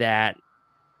 that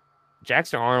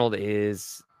Jackson Arnold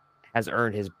has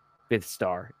earned his fifth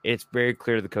star. It's very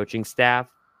clear to the coaching staff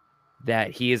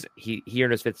that he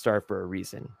earned his fifth star for a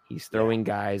reason. He's throwing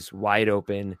guys wide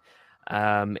open,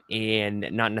 and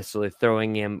not necessarily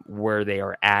throwing him where they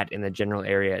are at in the general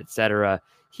area, etc.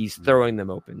 He's throwing them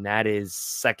open. That is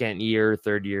second year,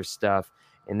 third year stuff.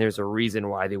 And there's a reason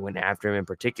why they went after him in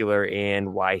particular,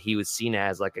 and why he was seen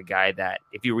as like a guy that,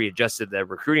 if you readjusted the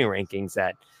recruiting rankings,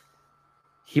 that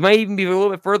he might even be a little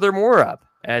bit further more up.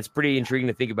 It's pretty intriguing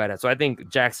to think about it. So I think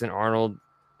Jackson Arnold,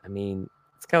 I mean,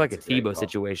 it's kind of like a Tebow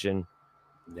situation.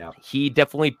 Yeah. He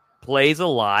definitely plays a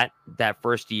lot that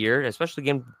first year, especially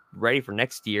getting ready for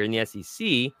next year in the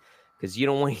SEC, because you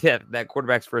don't want that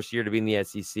quarterback's first year to be in the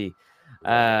SEC.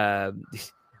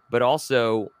 But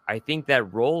also, I think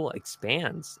that role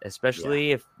expands,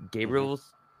 especially if Gabriel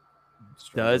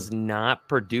does not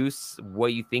produce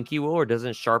what you think he will, or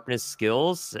doesn't sharpen his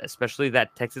skills. Especially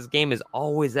that Texas game is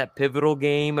always that pivotal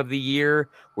game of the year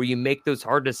where you make those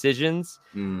hard decisions.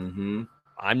 Mm-hmm.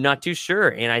 I'm not too sure.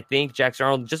 And I think Jackson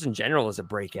Arnold, just in general, is a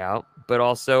breakout, but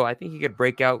also I think he could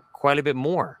break out quite a bit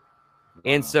more. Wow.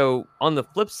 And so on the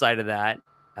flip side of that,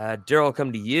 Daryl, I'll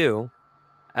come to you.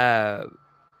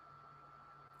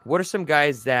 What are some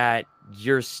guys that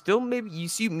you're still you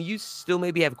still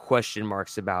maybe have question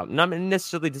marks about? Not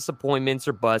necessarily disappointments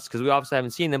or busts, because we obviously haven't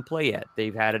seen them play yet.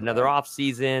 They've had another off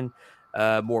season,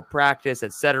 more practice,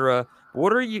 etc.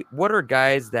 What are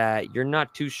guys that you're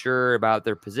not too sure about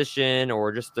their position,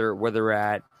 or just where they're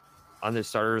at on their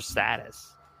starter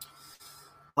status?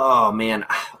 Oh man,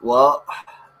 well,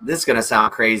 this is gonna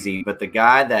sound crazy, but the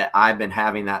guy that I've been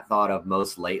having that thought of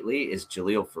most lately is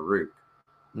Jaleel Farouk.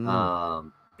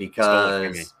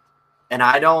 Because, and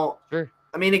I don't,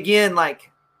 I mean, again,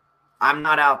 like, I'm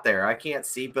not out there. I can't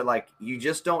see, but like, you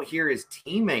just don't hear his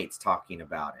teammates talking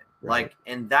about it. Right. Like,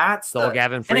 and that's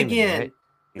Gavin Freeman, and again, right?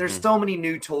 There's so many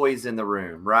new toys in the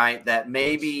room, right? That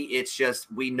maybe it's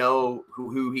just, we know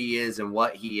who he is and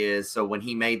what he is. So when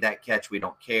he made that catch, we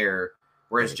don't care.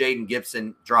 Whereas Jaden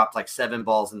Gibson dropped like 7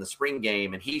 balls in the spring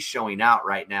game, and he's showing out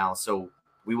right now. So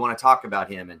we want to talk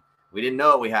about him. And we didn't know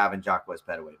what we have in Jacquez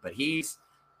Petaway, but he's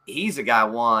a guy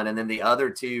one. And then the other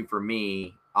two for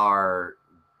me are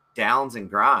Downs and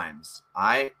Grimes.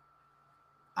 I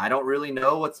don't really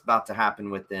know what's about to happen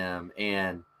with them.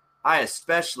 And I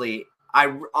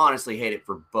honestly hate it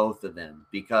for both of them,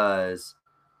 because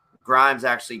Grimes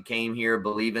actually came here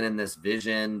believing in this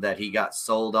vision that he got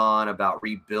sold on about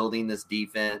rebuilding this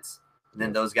defense. And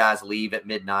then those guys leave at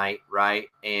midnight, right?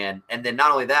 And then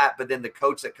not only that, but then the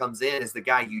coach that comes in is the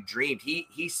guy you dreamed.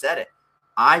 He said it.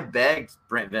 I begged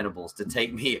Brent Venables to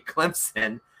take me at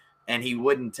Clemson, and he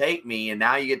wouldn't take me. And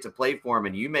now you get to play for him,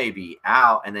 and you may be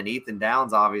out. And then Ethan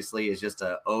Downs obviously is just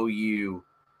a OU,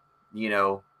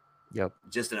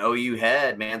 just an OU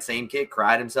head, man. Same kid,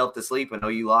 cried himself to sleep when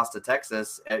OU lost to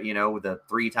Texas, with the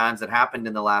 3 times that happened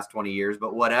in the last 20 years.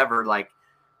 But whatever, like,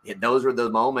 those were the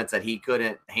moments that he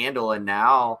couldn't handle. And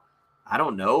now I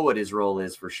don't know what his role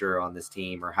is for sure on this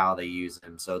team or how they use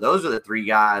him. So those are the 3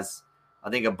 guys, I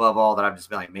think, above all, that I've just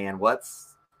been like, man,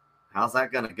 how's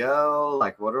that going to go?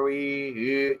 Like, what are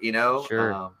we,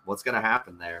 Sure. What's going to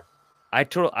happen there? I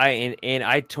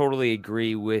totally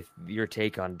agree with your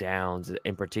take on Downs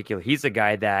in particular. He's a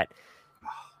guy that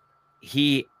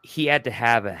he had to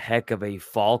have a heck of a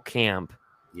fall camp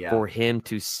for him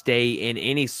to stay in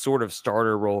any sort of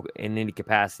starter role in any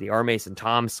capacity. R. Mason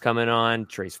Thomas coming on,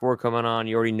 Trace Ford coming on.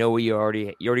 You already know what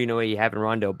you have in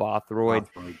Rondo Bothroyd.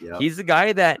 He's the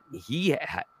guy that he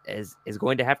is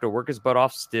going to have to work his butt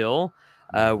off still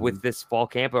with this fall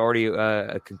camp already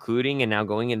concluding and now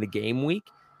going into game week.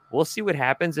 We'll see what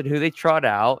happens and who they trot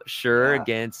out.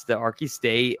 Against the Arky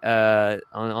State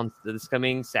on this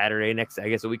coming Saturday,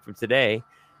 a week from today.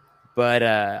 But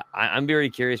I'm very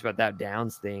curious about that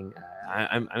Downs thing.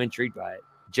 I'm intrigued by it.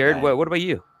 Jared, what about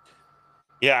you?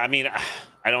 Yeah, I mean,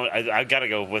 I got to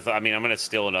go with. I mean, I'm going to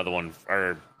steal another one,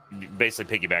 or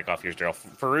basically piggyback off yours, Daryl.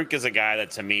 Farouk is a guy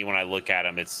that, to me, when I look at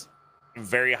him, it's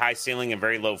very high ceiling and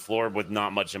very low floor with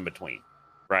not much in between,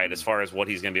 right? As far as what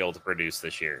he's going to be able to produce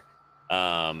this year.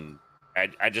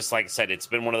 I just, like I said, it's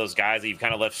been one of those guys that you've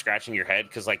kind of left scratching your head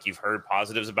because, like, you've heard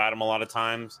positives about him a lot of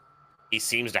times. He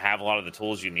seems to have a lot of the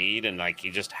tools you need, and, like, he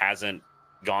just hasn't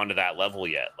gone to that level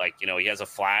yet. Like, you know, he has a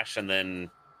flash, and then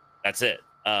that's it.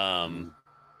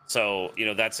 So, you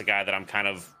know, that's a guy that I'm kind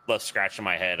of left scratching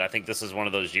my head. I think this is one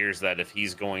of those years that if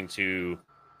he's going to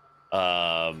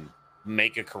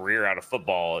make a career out of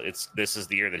football, this is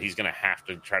the year that he's going to have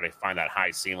to try to find that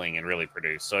high ceiling and really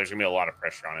produce. So there's going to be a lot of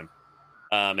pressure on him.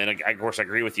 And of course, I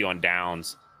agree with you on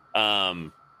Downs.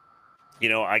 You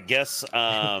know, I guess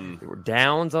We're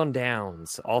downs on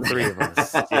downs, all three of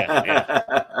us.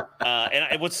 yeah.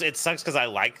 And it sucks because I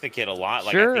like the kid a lot.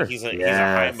 Like, Sure. I think he's a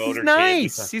high motor. He's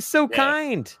nice. He's so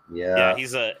kind. Yeah.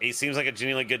 He seems like a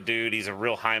genuinely good dude. He's a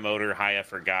real high motor, high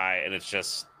effort guy, and it's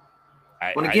just.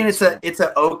 It's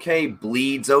a okay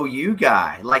bleeds OU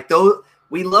guy. Like those,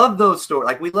 we love those stories.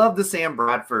 Like we love the Sam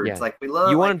Bradfords. Yeah. Like we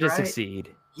love. You want like, him to right?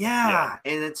 succeed. Yeah,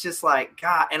 and it's just like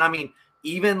God. And I mean,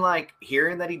 even like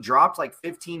hearing that he dropped like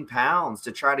 15 pounds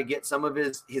to try to get some of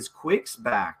his quicks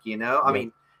back. You know, I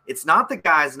mean, it's not the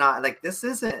guy's not like this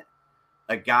isn't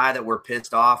a guy that we're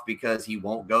pissed off because he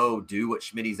won't go do what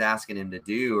Schmitty's asking him to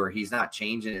do or he's not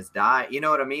changing his diet. You know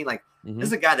what I mean? Like this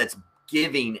is a guy that's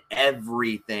giving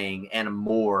everything and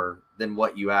more than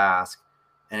what you ask.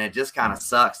 And it just kind of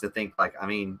sucks to think like, I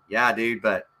mean, yeah, dude,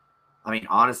 but I mean,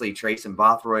 honestly, Trace and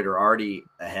Bothroyd are already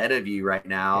ahead of you right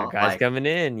now. Guys like, coming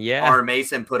in. Yeah. R.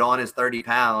 Mason put on his 30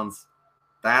 pounds.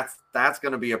 That's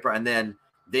going to be and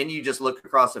then you just look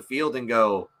across the field and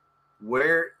go,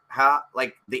 how,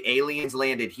 like the aliens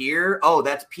landed here. Oh,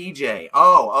 that's PJ.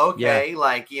 Oh, okay. Yeah.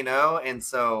 Like, you know, and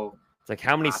so it's like,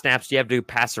 how many snaps do you have to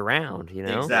pass around, you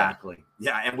know? Exactly.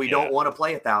 Yeah. And we don't want to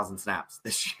play 1,000 snaps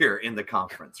this year in the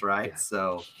conference. Right. Yeah.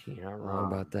 So you're not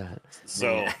wrong about that.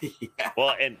 So,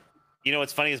 well, and you know,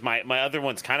 what's funny is my other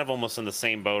one's kind of almost in the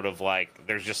same boat of like,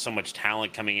 there's just so much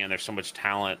talent coming in. There's so much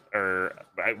talent or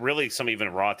really some even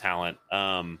raw talent.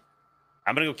 I'm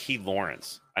going to go Key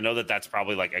Lawrence. I know that that's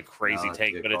probably like a crazy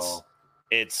take, but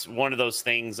it's one of those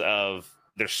things of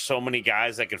there's so many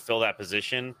guys that could fill that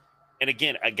position. And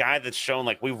again, a guy that's shown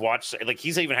like we've watched, like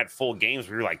he's even had full games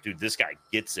where you're like, dude, this guy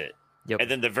gets it. Yep. And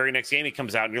then the very next game he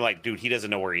comes out and you're like, dude, he doesn't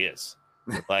know where he is.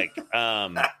 Like,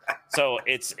 so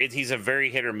he's a very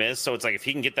hit or miss. So it's like if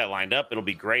he can get that lined up, it'll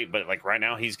be great. But like right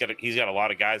now, he's got a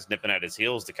lot of guys nipping at his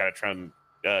heels to kind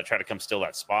of try to come steal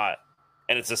that spot.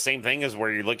 And it's the same thing as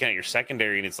where you're looking at your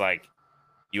secondary, and it's like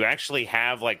you actually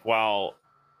have like while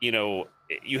you know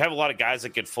you have a lot of guys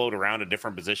that could float around at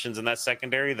different positions in that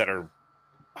secondary that are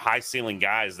high ceiling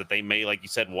guys that they may, like you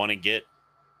said, want to get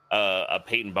a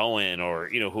Peyton Bowen or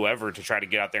you know whoever to try to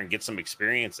get out there and get some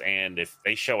experience. And if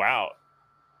they show out,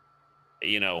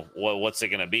 you know what's it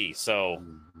going to be? So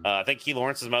I think Key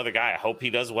Lawrence is my other guy. I hope he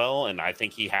does well, and I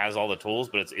think he has all the tools.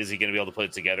 But is he going to be able to put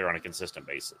it together on a consistent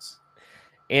basis?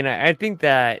 And I think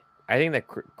that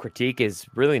critique is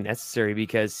really necessary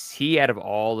because he, out of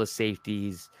all the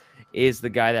safeties, is the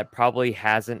guy that probably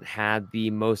hasn't had the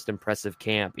most impressive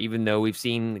camp. Even though we've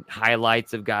seen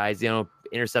highlights of guys, you know,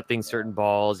 intercepting certain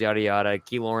balls, yada yada.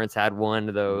 Key Lawrence had one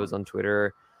of those on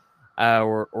Twitter,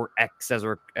 or X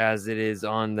as it is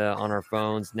on our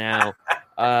phones now.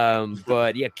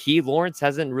 But yeah, Key Lawrence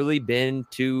hasn't really been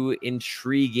too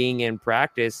intriguing in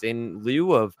practice in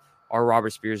lieu of our Robert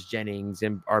Spears Jennings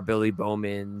and our Billy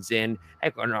Bowmans and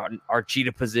heck, our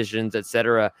cheetah positions,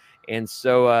 etc. And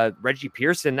so Reggie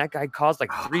Pearson, that guy caused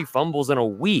like 3 fumbles in a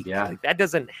week. Yeah. Like that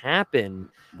doesn't happen.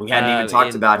 We hadn't even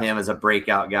talked about him as a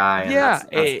breakout guy. And yeah,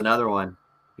 that's another one.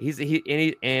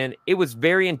 And it was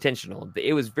very intentional.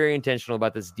 It was very intentional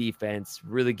about this defense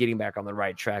really getting back on the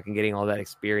right track and getting all that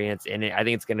experience. And I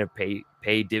think it's going to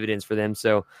pay dividends for them.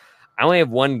 So I only have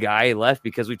one guy left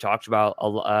because we talked about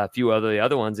a few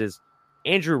other ones is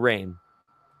Andrew Rame.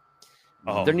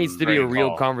 There needs to be a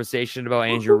real conversation about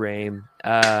Andrew Rame.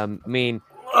 I mean,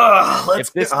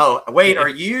 are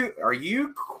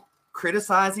you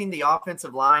criticizing the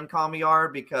offensive line,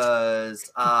 Commiar? Because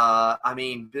I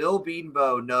mean, Bill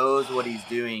Bedenbaugh knows what he's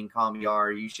doing,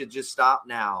 Commiar. You should just stop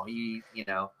now. It's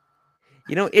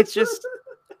just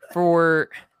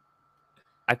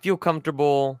I feel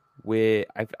comfortable with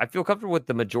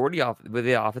the majority with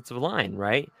the offensive line,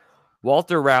 right?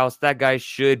 Walter Rouse, that guy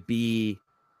should be,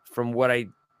 from what I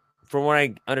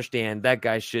understand, that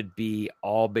guy should be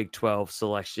all Big 12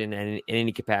 selection and in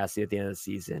any capacity at the end of the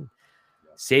season.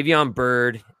 Savion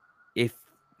Byrd, if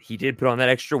he did put on that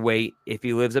extra weight. If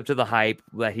he lives up to the hype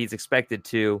that he's expected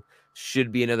to, should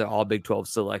be another all Big 12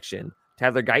 selection.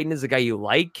 Tyler Guyton is a guy you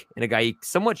like and a guy you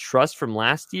somewhat trust from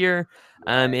last year,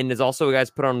 and is also a guy who's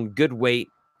put on good weight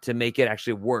to make it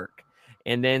actually work.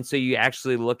 And then so you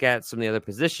actually look at some of the other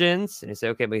positions and you say,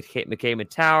 okay, McKay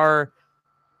Tower.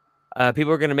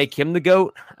 People are going to make him the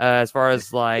GOAT as far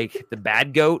as like the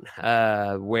bad GOAT,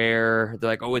 where they're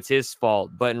like, oh, it's his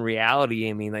fault. But in reality,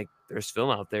 I mean, like there's film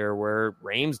out there where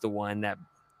Raheem's the one that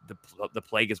the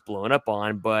play gets blown up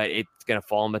on, but it's going to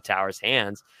fall in Tower's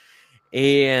hands.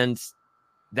 And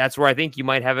that's where I think you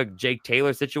might have a Jake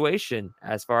Taylor situation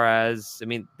as far as, I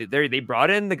mean, they brought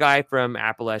in the guy from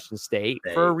Appalachian State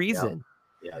for a reason.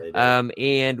 Yeah, they did.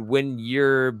 And when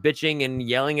you're bitching and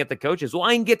yelling at the coaches, well,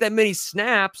 I didn't get that many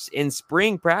snaps in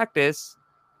spring practice.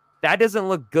 That doesn't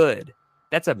look good.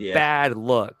 That's a bad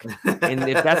look. And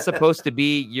if that's supposed to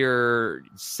be your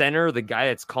center, the guy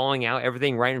that's calling out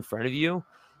everything right in front of you,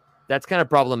 that's kind of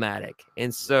problematic.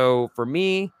 And so for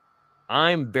me,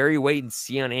 I'm very wait and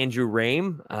see on Andrew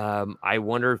Raym. I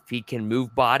wonder if he can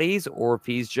move bodies or if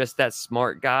he's just that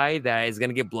smart guy that is going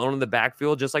to get blown in the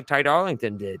backfield just like Ty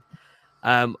Darlington did.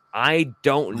 I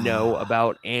don't know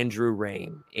about Andrew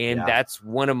Raym, and that's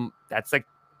like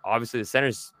obviously the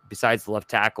centers besides the left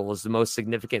tackle is the most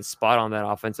significant spot on that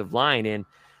offensive line. And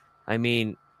I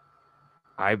mean,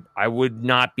 I would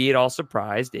not be at all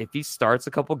surprised if he starts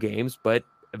a couple games, but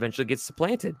eventually gets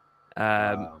supplanted.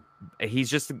 He's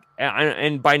just,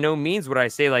 and by no means would I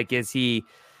say like, is he,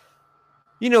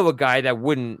 a guy that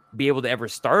wouldn't be able to ever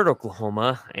start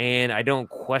Oklahoma. And I don't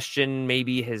question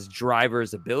maybe his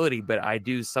driver's ability, but I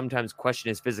do sometimes question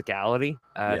his physicality.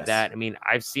 That, I mean,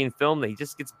 I've seen film that he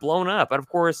just gets blown up. And of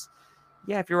course,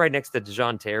 if you're right next to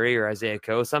DeJoun Terry or Isaiah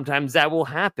Coe, sometimes that will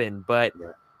happen. But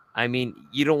I mean,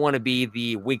 you don't want to be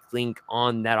the weak link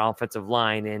on that offensive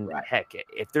line. And heck,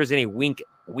 if there's any weak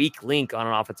link on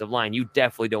an offensive line, you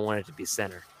definitely don't want it to be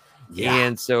center.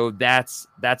 And so that's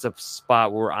a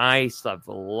spot where I still have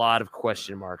a lot of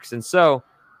question marks. And so,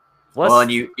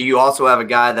 and you also have a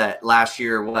guy that last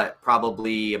year,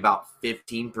 probably about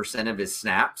 15% of his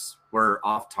snaps were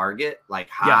off target, like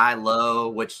high, low,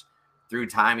 which threw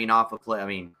timing off a play. I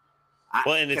mean,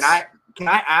 can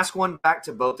I ask one back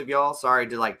to both of y'all? Sorry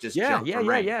to jump from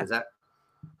rank. Is that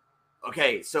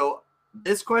okay? So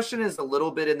this question is a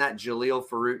little bit in that Jaleel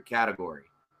Farouk category.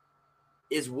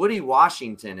 Is Woody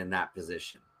Washington in that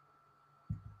position?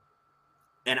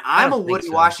 And I'm a Woody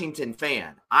Washington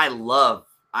fan. Now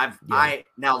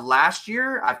last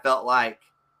year I felt like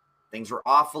things were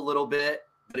off a little bit,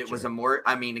 but it was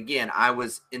I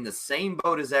was in the same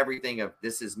boat as everything of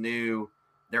this is new.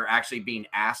 They're actually being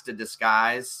asked to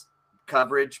disguise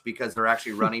coverage because they're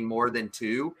actually running more than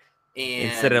two.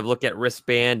 And instead of look at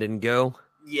wristband and go.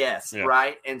 Yes. Yeah.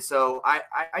 Right. And so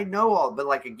I know all, but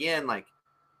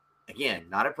again,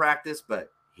 not at practice, but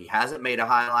he hasn't made a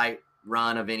highlight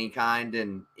run of any kind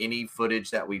in any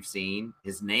footage that we've seen.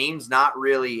 His name's not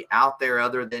really out there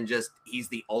other than just he's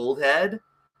the old head,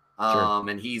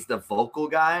 and he's the vocal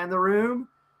guy in the room.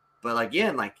 But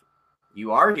again,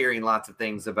 you are hearing lots of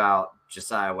things about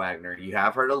Josiah Wagner. You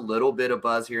have heard a little bit of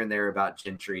buzz here and there about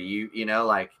Gentry.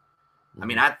 I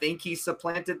mean, I think he's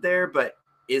supplanted there, but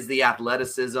is the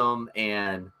athleticism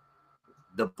and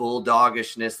the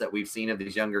bulldogishness that we've seen of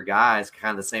these younger guys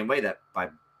kind of the same way that by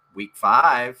week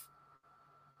 5,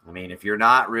 I mean, if you're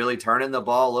not really turning the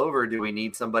ball over, do we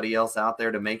need somebody else out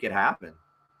there to make it happen?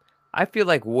 I feel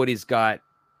like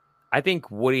I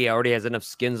think Woody already has enough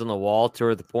skins on the wall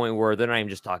to the point where they're not even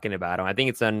just talking about him. I think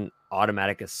it's an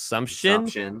automatic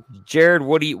assumption. Jared,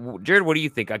 what do you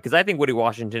think? Because I think Woody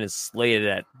Washington is slated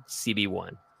at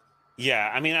CB1.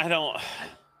 Yeah, I mean, I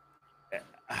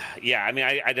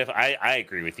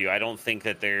agree with you. I don't think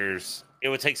that it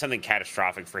would take something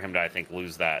catastrophic for him to, I think,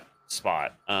 lose that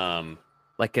spot.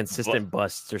 Like consistent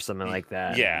busts or something like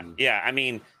that. Yeah. I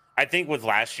mean, I think with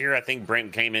last year, I think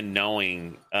Brent came in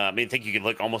knowing. I think you could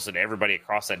look almost at everybody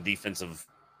across that defensive,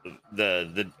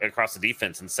 across the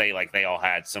defense, and say they all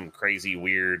had some crazy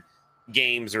weird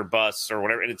games or busts or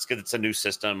whatever. And it's because it's a new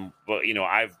system. But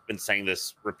I've been saying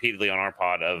this repeatedly on our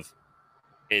pod of.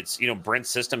 It's, Brent's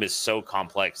system is so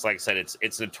complex. Like I said,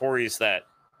 it's notorious that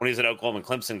when he's at Oklahoma and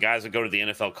Clemson, guys would go to the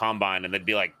NFL Combine and they'd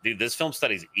be like, dude, this film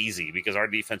study's easy because our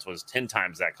defense was 10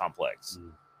 times that complex.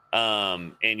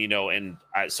 So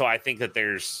I think that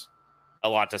there's a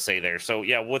lot to say there. So,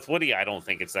 yeah, with Woody, I don't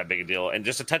think it's that big a deal. And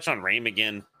just to touch on Raym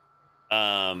again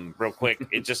real quick,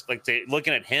 it just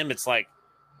looking at him, it's like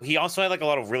he also had a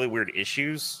lot of really weird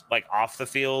issues off the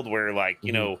field where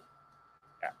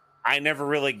I never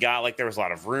really got like there was a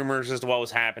lot of rumors as to what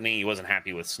was happening. He wasn't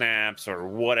happy with snaps or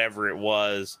whatever it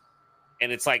was.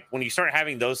 And it's like when you start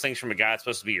having those things from a guy that's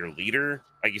supposed to be your leader,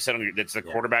 like you said, that's the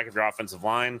quarterback of your offensive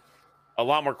line, a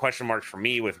lot more question marks for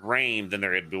me with Raym than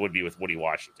there would be with Woody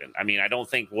Washington. I mean, I don't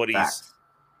think Woody's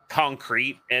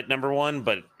concrete at number one,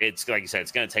 but it's like you said,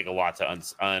 it's going to take a lot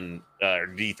to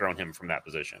dethrone him from that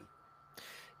position.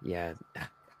 Yeah,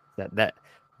 that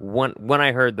when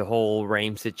I heard the whole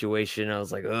Raym situation, I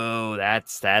was like, oh,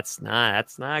 that's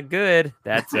not good.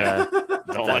 That's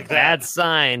Don't like that. Bad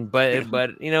sign. But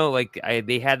like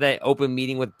they had that open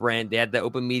meeting with Brent. They had that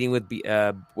open meeting with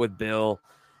Bill,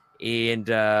 and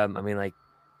I mean, like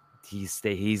he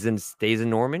stays in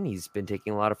Norman. He's been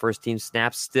taking a lot of first team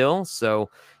snaps still,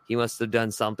 so he must have done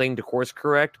something to course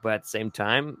correct. But at the same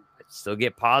time, I still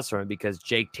get pause from him because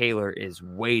Jake Taylor is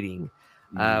waiting.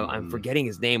 I'm forgetting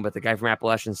his name, but the guy from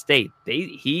Appalachian State.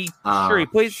 He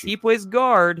plays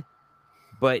guard,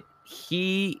 but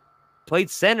he played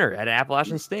center at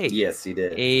Appalachian State. Yes, he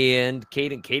did. And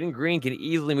Caden Green can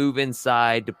easily move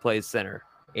inside to play center.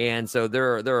 And so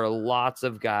there are lots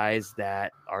of guys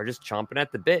that are just chomping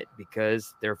at the bit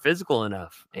because they're physical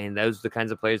enough, and those are the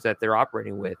kinds of players that they're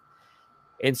operating with.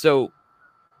 And so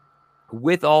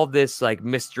with all this like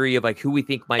mystery of like who we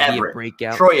think might be a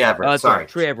breakout. Troy Everett.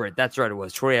 Troy Everett. That's right. It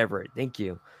was Troy Everett. Thank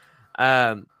you.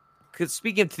 Because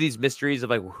speaking to these mysteries of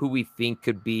like who we think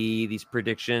could be these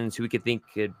predictions, who we could think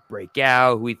could break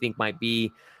out, who we think might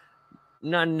be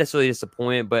not necessarily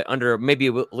disappointed, but maybe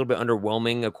a little bit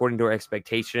underwhelming according to our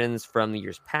expectations from the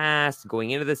years past,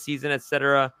 going into the season,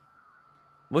 etc.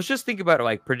 Let's just think about it,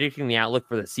 like predicting the outlook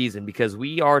for the season, because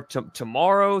we are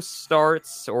tomorrow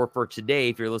starts, or for today,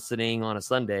 if you're listening on a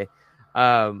Sunday,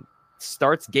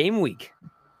 starts game week.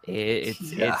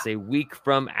 It's a week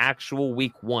from actual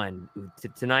week 1.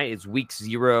 Tonight is week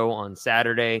 0 on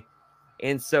Saturday.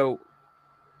 And so,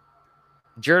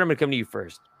 Jared, I'm going to come to you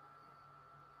first.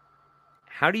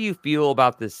 How do you feel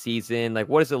about this season? Like,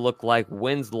 what does it look like?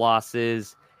 Wins,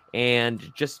 losses,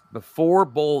 and just before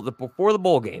the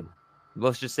bowl game,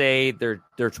 let's just say there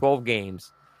are 12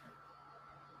 games.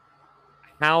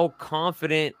 How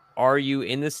confident are you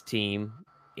in this team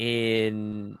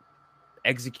in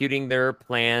executing their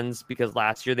plans? Because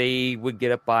last year they would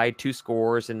get up by 2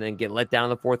 scores and then get let down in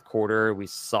the fourth quarter. We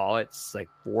saw it like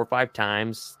 4 or 5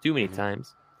 times, too many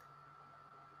times.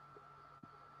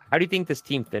 How do you think this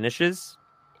team finishes,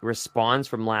 responds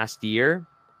from last year,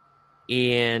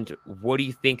 and what do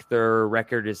you think their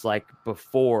record is like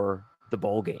before the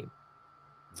bowl game?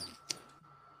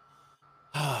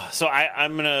 So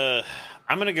I'm gonna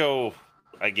go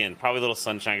again, probably a little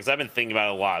sunshine, because I've been thinking about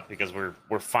it a lot, because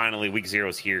we're finally week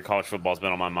 0's here. College football's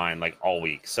been on my mind like all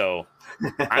week. So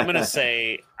I'm gonna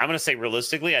say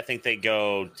realistically, I think they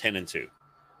go 10-2.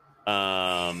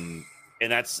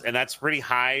 And that's pretty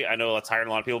high. I know that's higher than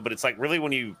a lot of people, but it's like really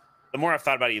the more I've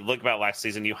thought about it, you look about last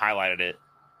season, you highlighted it.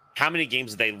 How many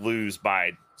games did they lose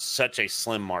by such a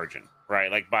slim margin,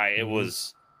 right? Like it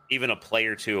was even a play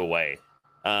or 2 away.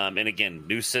 And again,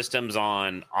 new systems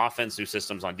on offense, new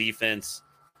systems on defense.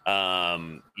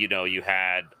 You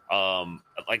had, like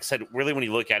I said, really when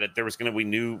you look at it,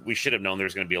 we should have known there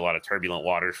was going to be a lot of turbulent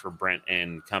waters for Brent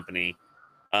and company.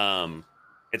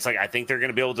 It's like, I think they're going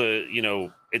to be able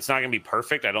to, it's not going to be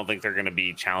perfect. I don't think they're going to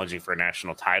be challenging for a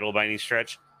national title by any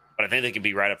stretch, but I think they could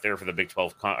be right up there for the Big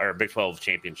 12 or Big 12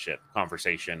 championship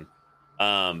conversation.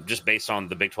 Just based on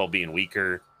the Big 12 being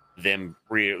weaker, them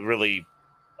really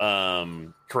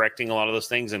correcting a lot of those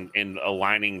things and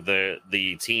aligning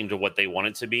the team to what they want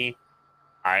it to be.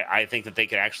 I think that they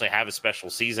could actually have a special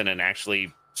season and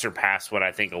actually surpass what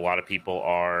I think a lot of people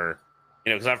are,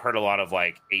 because I've heard a lot of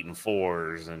like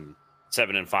 8-4s and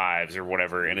 7-5s or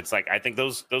whatever. And it's like, I think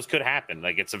those could happen.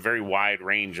 Like, it's a very wide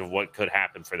range of what could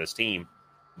happen for this team.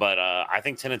 But I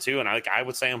think 10-2, and I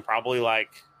would say I'm probably like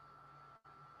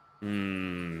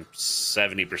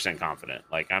 70% confident.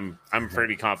 Like I'm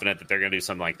pretty confident that they're going to do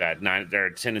something like that. They're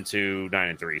 10-2,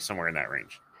 9-3, somewhere in that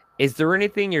range. Is there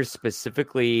anything you're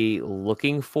specifically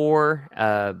looking for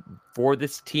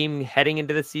this team heading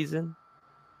into the season?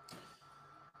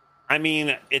 I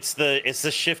mean, it's the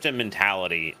shift in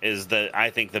mentality is I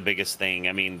think the biggest thing.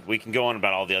 I mean, we can go on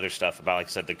about all the other stuff about, like I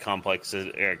said, the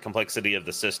complexity of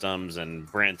the systems and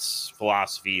Brent's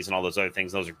philosophies and all those other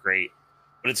things. Those are great,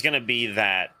 but it's going to be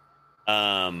that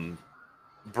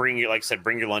bring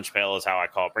your lunch pail is how I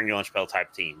call it. Bring your lunch pail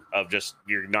type team of just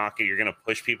you're going to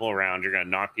push people around. You're going to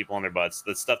knock people on their butts.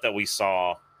 The stuff that we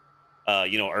saw,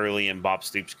 early in Bob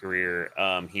Stoops' career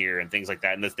here and things like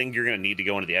that. And the thing you're going to need to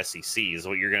go into the SEC is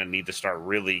what you're going to need to start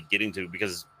really getting to,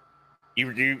 because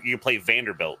You play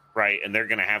Vanderbilt, right? And they're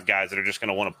going to have guys that are just going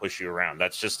to want to push you around.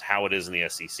 That's just how it is in the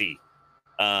SEC.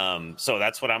 So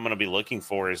that's what I'm going to be looking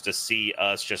for, is to see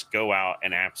us just go out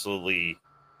and absolutely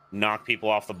knock people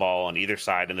off the ball on either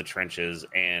side in the trenches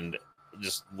and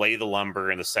just lay the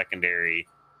lumber in the secondary,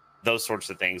 those sorts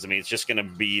of things. I mean, it's just going to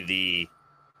be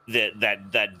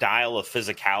that dial of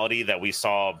physicality that we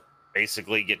saw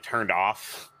basically get turned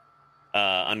off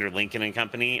under Lincoln and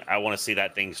company. I want to see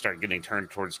that thing start getting turned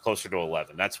towards closer to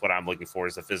 11. That's what I'm looking for,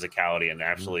 is the physicality and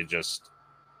absolutely just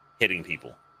hitting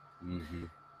people. Mm-hmm.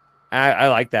 I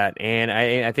like that, and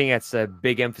I think that's a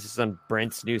big emphasis on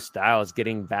Brent's new style, is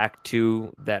getting back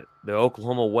to the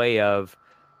Oklahoma way of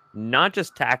not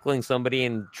just tackling somebody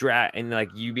and like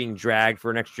you being dragged for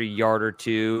an extra yard or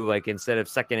two. Like instead of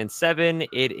 2nd and 7,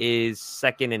 it is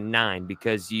 2nd and 9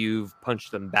 because you've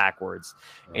punched them backwards,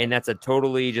 right. And that's a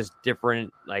totally just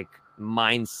different like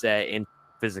mindset and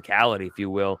physicality, if you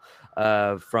will,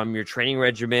 from your training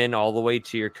regimen all the way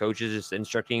to your coaches just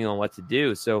instructing you on what to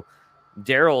do. So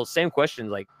Daryl, same question.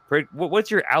 Like,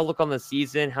 what's your outlook on the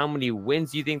season? How many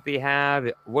wins do you think they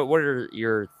have? What are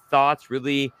your thoughts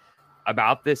really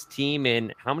about this team,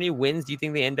 and how many wins do you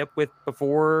think they end up with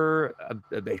before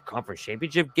a conference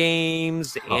championship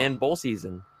games and bowl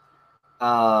season?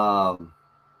 I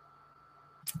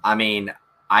mean,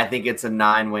 I think it's a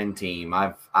 9-win team.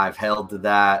 I've held to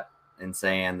that and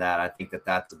saying that I think that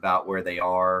that's about where they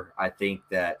are. I think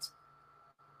that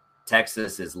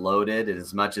Texas is loaded, and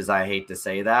as much as I hate to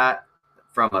say that,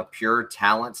 from a pure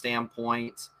talent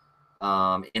standpoint,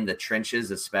 in the trenches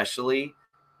especially,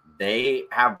 they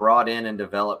have brought in and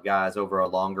developed guys over a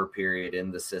longer period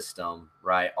in the system,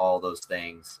 right? All those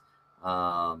things.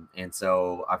 And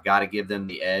so I've got to give them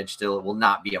the edge. Still, it will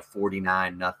not be a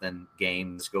 49-0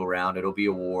 game this go round. It'll be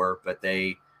a war, but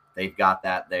they've got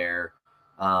that there.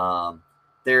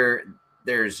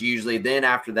 There's usually then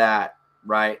after that,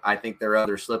 right? I think their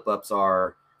other slip-ups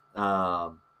are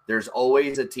there's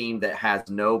always a team that has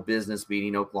no business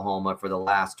beating Oklahoma for the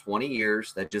last 20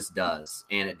 years that just does,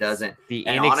 and it doesn't. The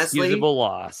and inexcusable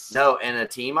loss. No, and a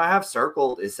team I have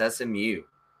circled is SMU.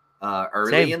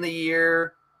 Early in the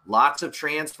year, lots of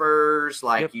transfers.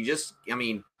 Like you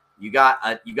got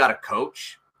a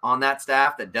coach on that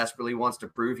staff that desperately wants to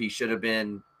prove he should have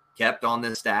been kept on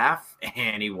this staff,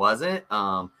 and he wasn't.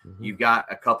 You've got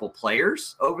a couple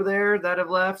players over there that have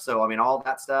left. So, I mean, all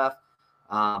that stuff.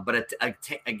 But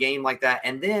a game like that.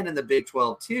 And then in the Big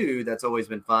 12 too, that's always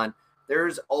been fun.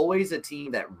 There's always a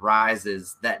team that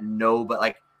rises that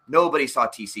nobody saw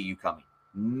TCU coming.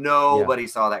 Nobody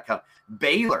saw that coming.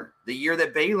 Baylor, the year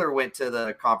that Baylor went to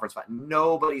the conference fight,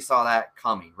 nobody saw that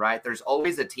coming, right? There's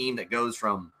always a team that goes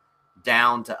from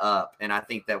down to up. And I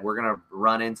think that we're going to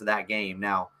run into that game.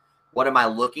 Now, what am I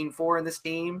looking for in this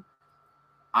team?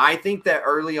 I think that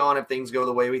early on, if things go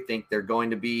the way we think, they're going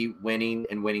to be winning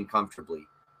and winning comfortably.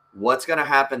 What's going to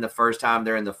happen the first time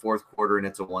they're in the fourth quarter and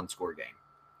it's a one-score game?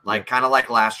 Kind of like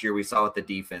last year we saw with the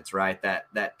defense, right?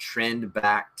 That trend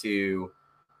back to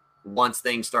once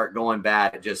things start going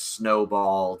bad, it just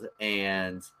snowballed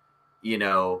and,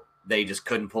 they just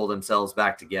couldn't pull themselves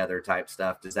back together type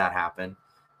stuff. Does that happen?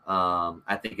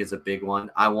 I think is a big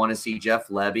one. I want to see Jeff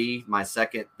Lebby. My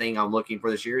second thing I'm looking for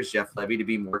this year is Jeff Lebby to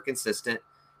be more consistent.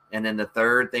 And then the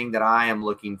third thing that I am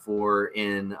looking for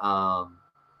in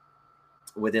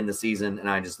within the season, and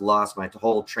I just lost my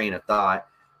whole train of thought,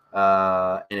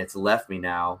 and it's left me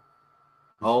now.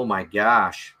 Oh my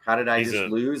gosh. How did I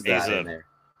lose that in there?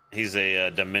 He's a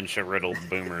dementia-riddled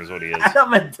boomer is what he is.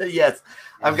 Yes.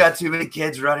 I've got too many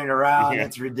kids running around.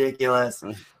 It's ridiculous.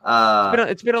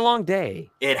 It's been a long day.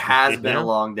 It has been a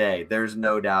long day. There's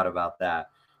no doubt about that.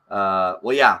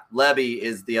 Lebby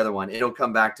is the other one. It'll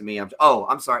come back to me.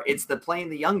 I'm sorry. It's the playing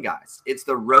the young guys. It's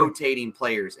the rotating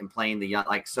players and playing the young.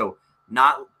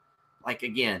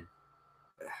 Again,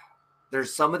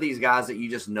 there's some of these guys that you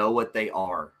just know what they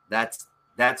are. That's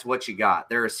what you got.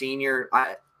 They're a senior.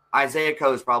 Isaiah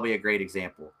Coe is probably a great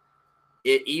example.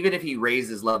 Even if he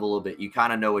raises level a little bit, you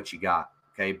kind of know what you got.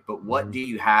 Okay. But what do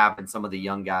you have in some of the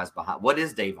young guys behind? What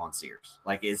is Davon Sears?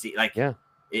 Is he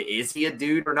is he a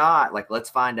dude or not? Let's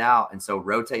find out. And so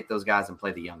rotate those guys and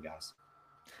play the young guys.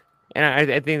 And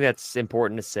I think that's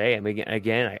important to say. I mean,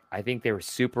 again, I think they were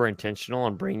super intentional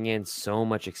on bringing in so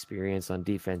much experience on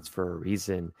defense for a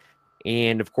reason.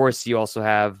 And of course, you also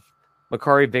have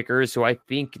Makari Vickers, who I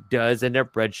think does end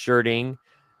up redshirting.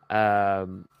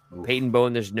 Peyton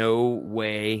Bowen, there's no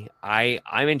way.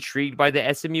 I'm intrigued by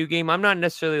the SMU game. I'm not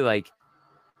necessarily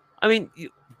we'll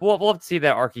have to see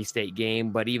that Arky State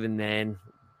game, but even then,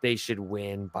 they should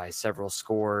win by several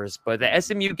scores. But the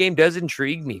SMU game does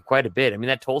intrigue me quite a bit. I mean,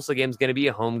 that Tulsa game is going to be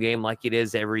a home game like it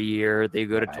is every year. They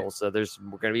go to Tulsa. There's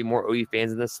going to be more OU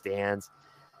fans in the stands.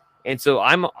 And so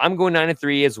I'm going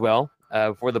 9-3 as well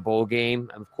for the bowl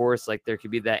game. Of course, like there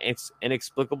could be that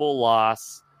inexplicable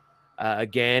loss.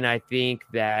 Again, I think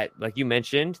that, like you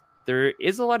mentioned, there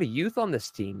is a lot of youth on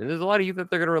this team, and there's a lot of youth that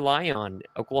they're going to rely on.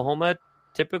 Oklahoma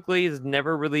typically has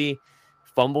never really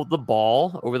fumbled the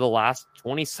ball over the last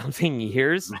 20-something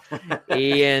years.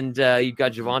 And you've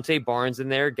got Javonte Barnes in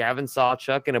there, Gavin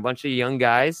Sawchuk, and a bunch of young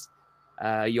guys.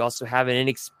 You also have an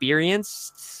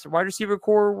inexperienced wide receiver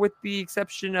core with the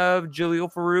exception of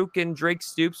Jaleel Farouk and Drake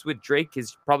Stoops, with Drake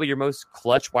is probably your most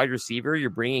clutch wide receiver you're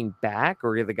bringing back,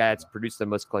 or you're the guy that's produced the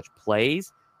most clutch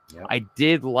plays. Yep. I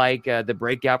did like the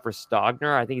breakout for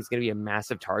Stogner. I think it's going to be a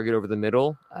massive target over the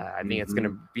middle. I think it's going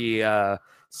to be a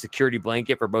security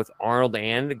blanket for both Arnold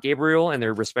and Gabriel and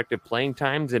their respective playing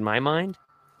times in my mind.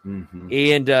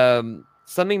 And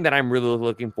something that I'm really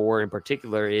looking for in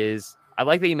particular is, I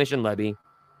like that you mentioned Lebby.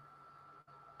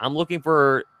 I'm looking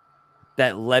for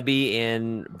that Lebby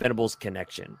and Venables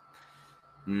connection.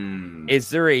 Is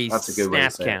there a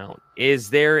snap count? Is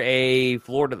there a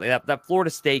Florida that Florida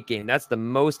State game? That's the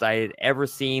most I had ever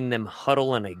seen them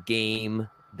huddle in a game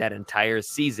that entire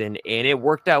season, and it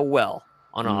worked out well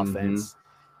on offense.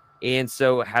 And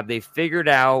so have they figured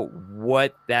out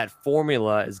what that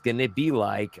formula is going to be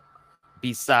like,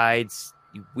 besides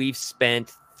we've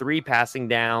spent 3 passing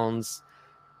downs,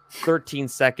 13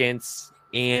 seconds,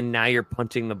 and now you're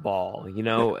punting the ball,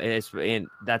 and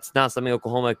that's not something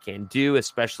Oklahoma can do,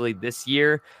 especially this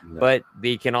year. But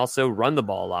they can also run the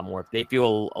ball a lot more. If they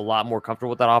feel a lot more comfortable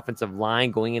with that offensive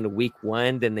line going into week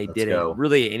 1 than they did at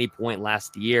really any point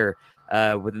last year,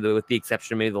 with the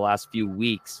exception of maybe the last few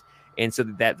weeks. And so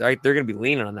that they're going to be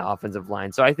leaning on the offensive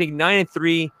line. So I think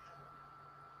 9-3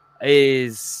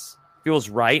 feels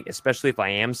right, especially if I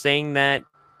am saying that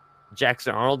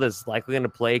Jackson Arnold is likely going to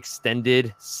play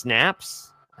extended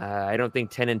snaps. I don't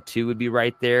think 10-2 would be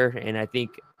right there. And I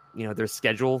think, their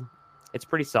schedule, it's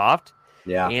pretty soft.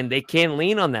 Yeah. And they can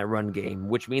lean on that run game,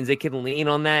 which means they can lean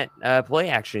on that play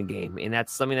action game. And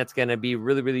that's something that's going to be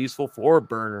really, really useful for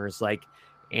burners like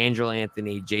Angelo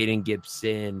Anthony, Jaden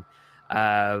Gibson,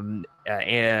 Petaway,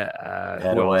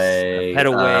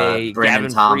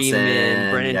 Gavin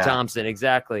Freeman, Brennan Thompson.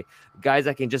 Exactly. Guys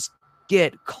that can just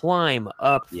climb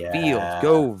up field,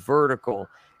 go vertical.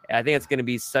 I think it's going to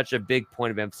be such a big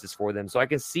point of emphasis for them. So I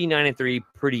can see 9-3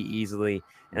 pretty easily.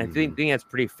 And I think that's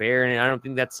pretty fair. And I don't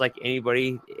think that's like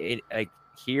anybody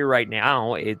here right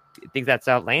now. I think that's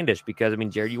outlandish because,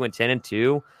 Jared, you went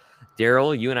 10-2.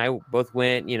 Daryl, you and I both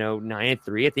went,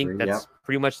 9-3. I think that's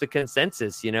pretty much the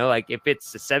consensus, if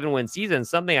it's a 7-win season,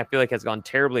 something I feel like has gone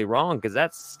terribly wrong because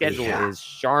that schedule is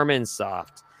Charmin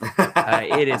soft.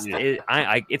 It is.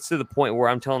 It's to the point where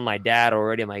I'm telling my dad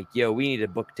already. I'm like, yo, we need to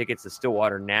book tickets to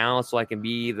Stillwater now so I can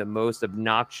be the most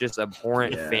obnoxious,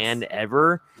 abhorrent fan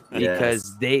ever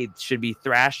because they should be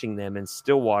thrashing them in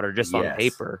Stillwater just on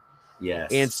paper. Yes.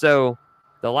 And so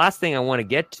the last thing I want to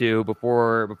get to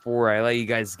before I let you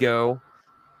guys go,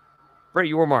 Brett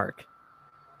Yormark,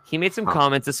 he made some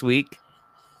comments this week.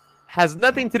 Has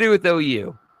nothing to do with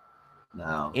OU.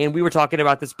 No. And we were talking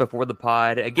about this before the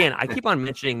pod. Again, I keep on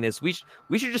mentioning this. We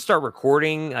should just start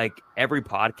recording every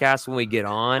podcast when we get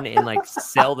on and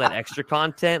sell that extra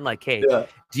content. Hey,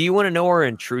 do you want to know our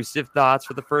intrusive thoughts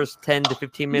for the first 10 to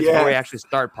 15 minutes before we actually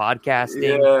start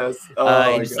podcasting? Yes.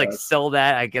 And just sell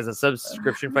that as a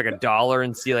subscription for $1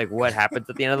 and see what happens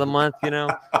at the end of the month,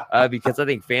 because I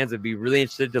think fans would be really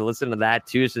interested to listen to that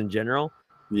too, just in general.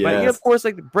 Yes. But of course,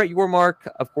 Brett Yormark,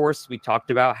 of course, we talked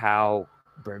about how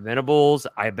Brent Venables,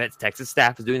 I bet Texas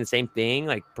staff is doing the same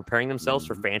thing, preparing themselves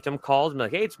for phantom calls. And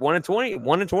hey, it's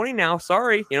 1-20 now.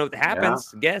 Sorry, it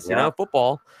happens. Guess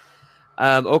football.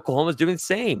 Oklahoma's doing the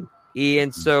same.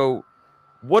 And so,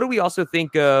 what do we also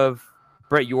think of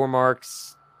Brett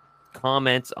Yormark's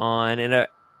comments on?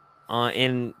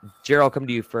 And Gerald, I'll come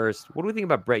to you first. What do we think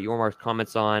about Brett Yormark's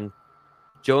comments on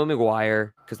Joey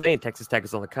McGuire, because I think Texas Tech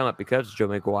is on the come up because of Joe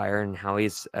McGuire and how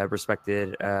he's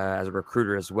respected as a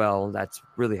recruiter as well. That's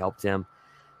really helped him.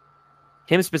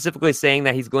 Him specifically saying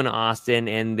that he's going to Austin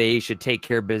and they should take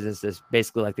care of business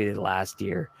basically like they did last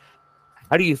year.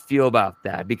 How do you feel about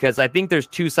that? Because I think there's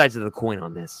two sides of the coin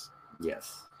on this.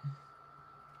 Yes.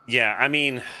 Yeah,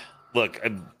 look,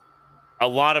 a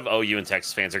lot of OU and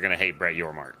Texas fans are going to hate Brett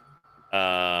Yormark.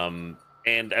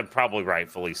 And probably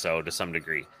rightfully so to some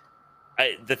degree.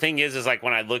 The thing is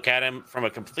when I look at him from a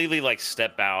completely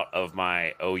step out of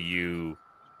my OU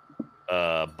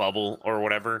bubble or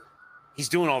whatever, he's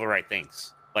doing all the right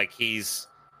things. He's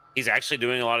he's actually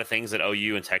doing a lot of things that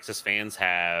OU and Texas fans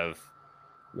have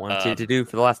wanted to do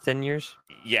for the last 10 years.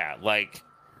 Yeah, like,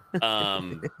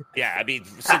 yeah. I mean,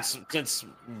 since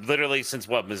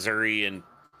what Missouri and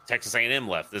Texas A&M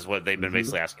left is what they've been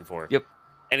basically asking for. Yep.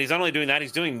 And he's not only doing that;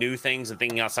 he's doing new things and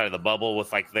thinking outside of the bubble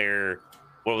with like their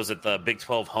what was it, the Big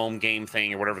 12 home game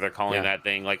thing or whatever they're calling that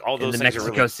thing. Like all those the things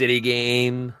Mexico are really, City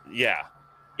game. Yeah.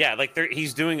 Yeah, like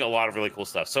he's doing a lot of really cool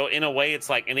stuff. So in a way, it's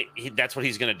like, and that's what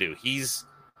he's going to do.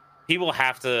 He will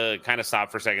have to kind of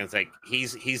stop for a second. It's like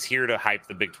he's here to hype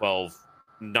the Big 12,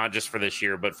 not just for this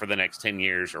year, but for the next 10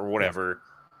 years or whatever. Yeah.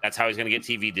 That's how he's going to get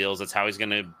TV deals. That's how he's going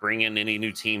to bring in any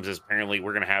new teams. As apparently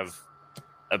we're going to have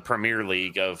a Premier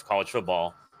League of college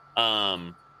football.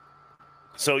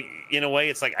 So in a way,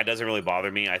 it's like it doesn't really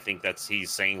bother me. I think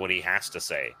he's saying what he has to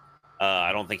say.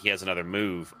 I don't think he has another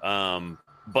move.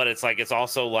 But it's like it's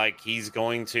also like he's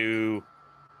going to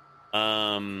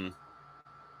fan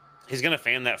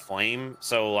that flame.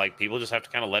 So like people just have to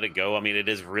kind of let it go. I mean, it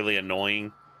is really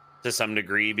annoying to some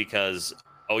degree because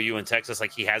OU and Texas,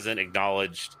 like he hasn't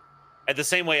acknowledged at the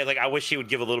same way. Like I wish he would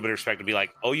give a little bit of respect to be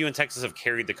like OU and Texas have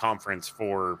carried the conference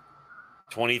for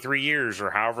 23 years or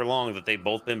however long that they've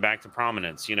both been back to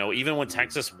prominence. You know, even when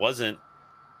Texas wasn't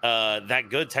that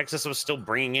good, Texas was still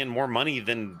bringing in more money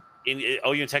than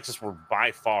OU and Texas were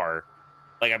by far.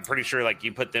 Like I'm pretty sure like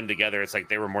you put them together, it's like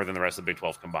they were more than the rest of the Big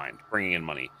 12 combined, bringing in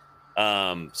money.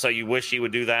 So you wish he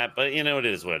would do that, but you know, it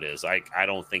is what it is. I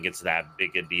don't think it's that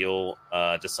big a deal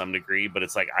to some degree, but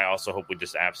it's like I also hope we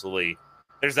just absolutely.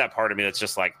 There's that part of me that's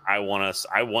just like I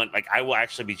will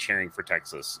actually be cheering for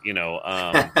Texas, you know,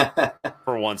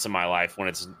 for once in my life when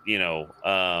it's you know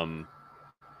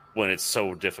when it's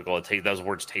so difficult. Those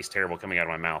words taste terrible coming out of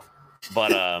my mouth,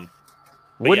 but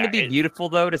wouldn't it be beautiful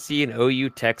though to see an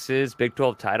OU Texas Big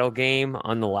 12 title game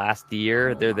on the last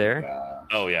year they're there? God.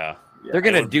 Oh yeah. They're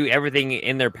going to do everything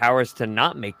in their powers to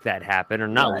not make that happen or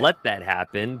not let that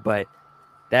happen, but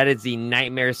that is the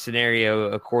nightmare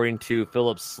scenario according to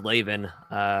Philip Slavin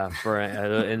for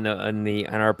in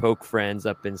our Poke friends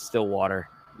up in Stillwater.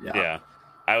 Yeah.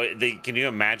 Can you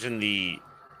imagine the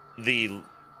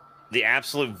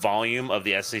absolute volume of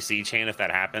the SEC chant if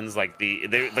that happens? Like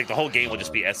the whole game will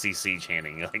just be SEC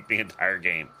chanting like the entire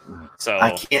game. So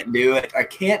I can't do it.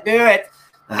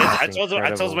 I told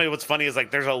somebody what's funny is like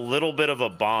there's a little bit of a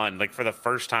bond like for the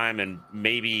first time in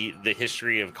maybe the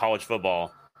history of college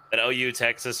football that OU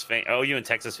and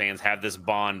Texas fans have this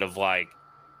bond of like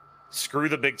screw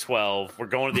the Big 12, we're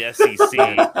going to the SEC. You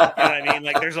know what I mean?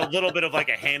 Like there's a little bit of like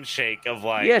a handshake of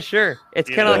like yeah, sure. It's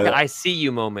kind of like an I see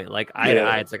you moment, like eye to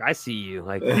eye. It's like I see you,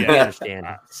 like we understand,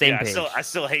 same page. I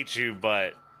still hate you,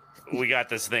 but we got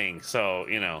this thing, so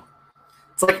you know.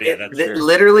 It's like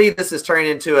literally, this is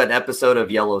turning into an episode of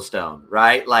Yellowstone,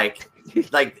 right? Like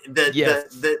they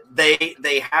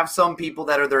have some people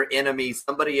that are their enemies.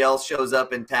 Somebody else shows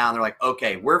up in town. They're like,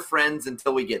 okay, we're friends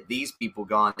until we get these people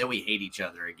gone. Then we hate each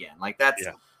other again. Like that's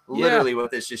literally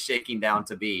what this is shaking down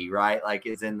to be, right? Like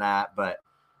is in that, but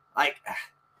like,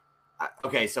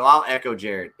 okay, so I'll echo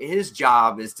Jared. His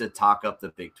job is to talk up the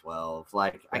Big 12.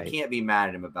 Like I can't be mad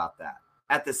at him about that.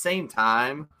 At the same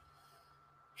time,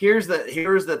 here's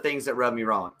the things that rub me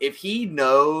wrong. If he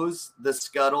knows the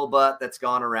scuttlebutt that's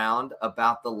gone around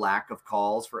about the lack of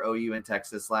calls for OU in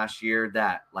Texas last year,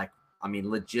 that like, I mean,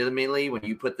 legitimately, when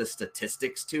you put the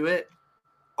statistics to it,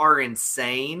 are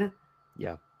insane.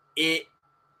 Yeah. It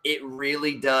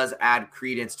really does add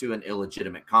credence to an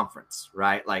illegitimate conference,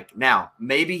 right? Like now,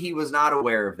 maybe he was not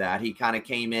aware of that. He kind of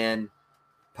came in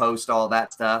post all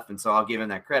that stuff. And so I'll give him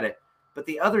that credit. But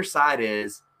the other side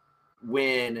is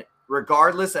when,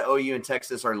 regardless that OU and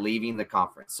Texas are leaving the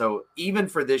conference. So even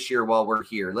for this year, while we're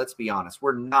here, let's be honest,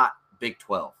 we're not Big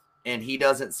 12 and he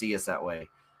doesn't see us that way.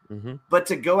 Mm-hmm. But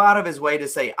to go out of his way to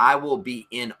say, I will be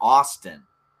in Austin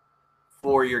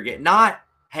for your game, not,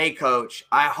 hey coach,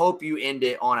 I hope you end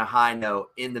it on a high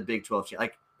note in the Big 12.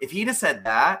 Like if he'd have said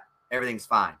that, everything's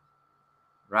fine.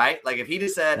 Right? Like if he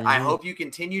just said, I hope you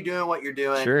continue doing what you're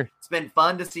doing. Sure. It's been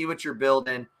fun to see what you're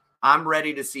building. I'm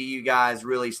ready to see you guys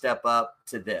really step up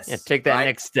to this. Yeah, take that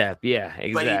next step. Yeah,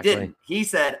 exactly. But he didn't. He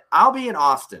said, I'll be in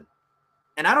Austin.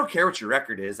 And I don't care what your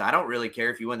record is. I don't really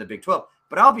care if you win the Big 12.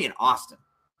 But I'll be in Austin.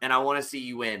 And I want to see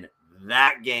you win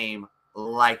that game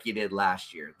like you did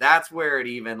last year. That's where it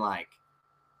even like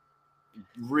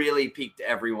really piqued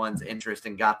everyone's interest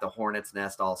and got the Hornets'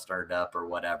 nest all stirred up or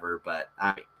whatever. But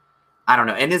I don't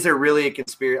know. And is there really a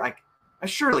conspiracy? Like, I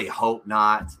surely hope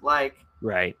not. Like,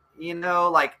 right. You know,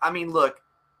 like, I mean, look,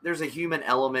 there's a human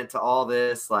element to all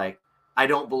this. Like, I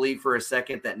don't believe for a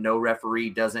second that no referee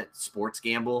doesn't sports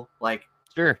gamble. Like,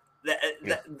 sure.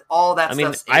 all that I mean,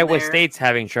 stuff's in Iowa there. State's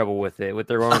having trouble with it with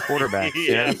their own quarterbacks.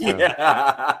 Yeah. So.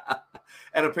 Yeah.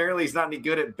 And apparently he's not any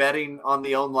good at betting on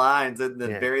the own lines in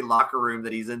the Yeah. very locker room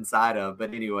that he's inside of.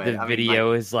 But anyway, The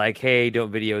video is like, hey,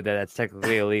 don't video that. That's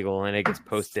technically illegal. And it gets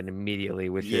posted immediately,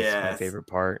 which is my favorite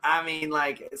part. I mean,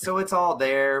 like, so it's all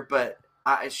there, but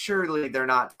surely they're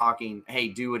not talking, hey,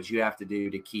 do what you have to do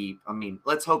to keep. I mean,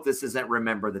 let's hope this isn't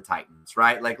Remember the Titans,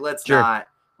 right? Like, let's not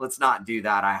do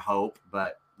that, I hope.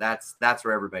 But that's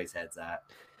where everybody's head's at.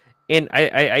 And I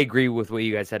agree with what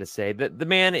you guys had to say. The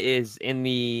man is in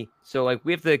the so like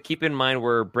we have to keep in mind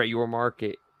where Brett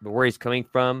Yormark, where he's coming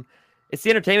from. It's the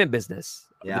entertainment business.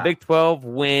 Yeah. The Big 12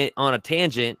 went on a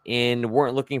tangent and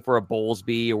weren't looking for a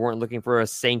Bowlesby or weren't looking for a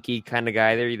Sankey kind of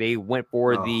guy. They went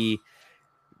for the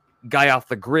guy off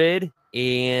the grid.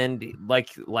 And like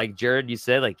Jared, you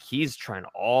said, like he's trying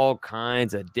all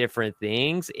kinds of different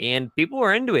things and people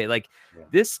are into it. Like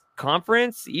this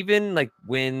conference, even like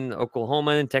when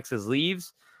Oklahoma and Texas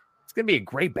leaves, it's going to be a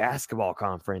great basketball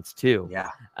conference too.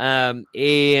 Yeah.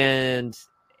 And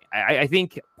I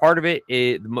think part of it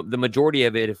is the majority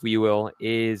of it, if you will,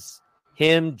 is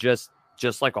him just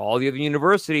like all the other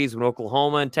universities when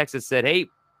Oklahoma and Texas said, hey,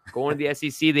 going to the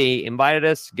SEC, they invited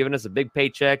us, giving us a big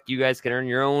paycheck. You guys can earn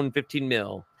your own $15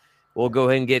 million. We'll go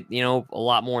ahead and get, a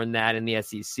lot more than that in the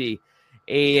SEC.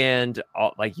 And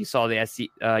like you saw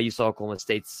you saw Oklahoma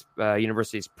State's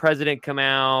university's president come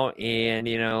out and,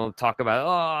 talk about,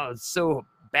 oh, it's so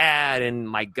bad. And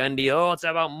Mike Gundy, oh, it's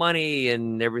about money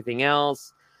and everything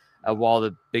else. While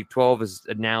the Big 12 is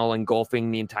now engulfing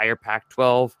the entire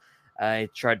Pac-12.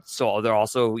 They're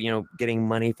also, getting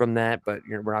money from that, but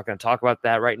we're not going to talk about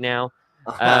that right now.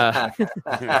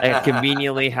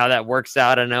 Conveniently, how that works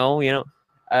out, I know,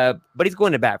 but he's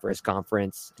going to bat for his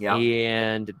conference,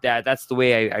 and that's the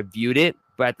way I viewed it.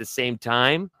 But at the same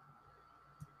time,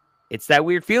 it's that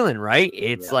weird feeling, right?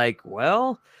 It's like,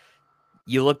 well,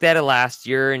 you looked at it last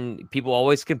year, and people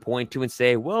always can point to and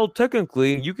say, well,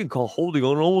 technically, you can call holding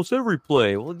on almost every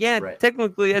play. Well, yeah,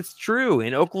 technically that's true.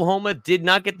 And Oklahoma did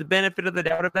not get the benefit of the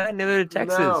doubt of that, neither did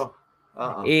Texas. No.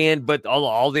 But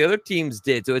all the other teams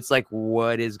did. So it's like,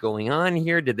 what is going on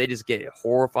here? Did they just get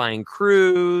horrifying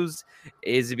crews?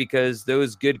 Is it because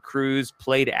those good crews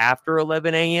played after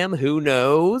 11 a.m.? Who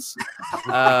knows?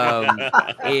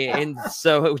 And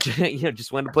so,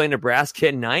 just wanted to play Nebraska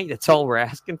at night. That's all we're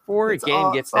asking for.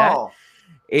 Again, gets that.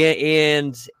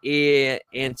 And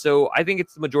so I think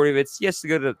it's the majority of it's to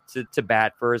go to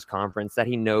bat for his conference that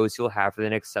he knows he'll have for the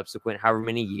next subsequent however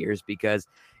many years, because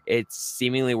it's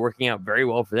seemingly working out very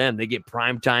well for them. They get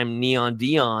primetime Neon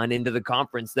Dion into the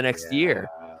conference the next year.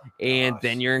 And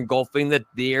then you're engulfing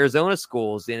the Arizona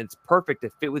schools, and it's perfect to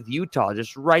fit with Utah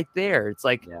just right there. It's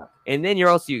like, and then you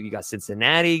got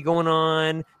Cincinnati going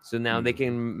on. So now they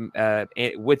can,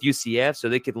 with UCF, so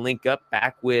they can link up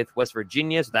back with West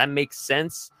Virginia. So that makes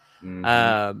sense.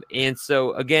 And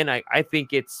so again, I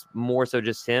think it's more so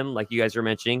just him, like you guys were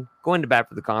mentioning, going to bat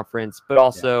for the conference, but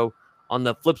also on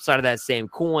the flip side of that same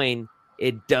coin,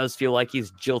 it does feel like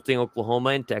he's jilting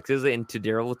Oklahoma and Texas. And to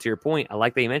Daryl, to your point, I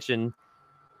like that you mentioned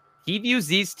he views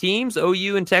these teams,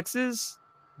 OU and Texas,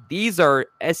 these are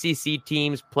SEC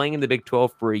teams playing in the Big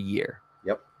 12 for a year.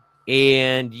 Yep.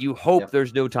 And you hope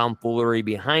there's no tomfoolery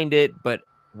behind it, but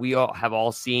we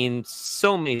all seen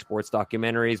so many sports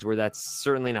documentaries where that's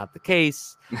certainly not the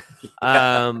case.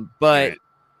 But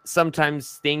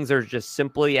sometimes things are just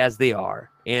simply as they are.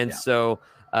 And so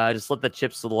just let the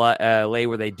chips lay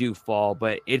where they do fall.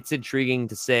 But it's intriguing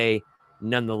to say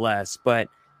nonetheless. But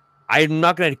I'm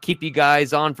not going to keep you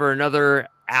guys on for another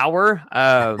hour.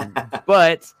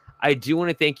 But I do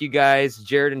want to thank you guys,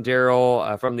 Jared and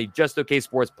Daryl, from the Just Okay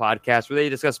Sports podcast, where they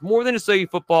discuss more than just OU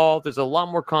football. There's a lot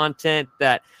more content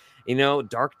that,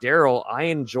 Dark Daryl, I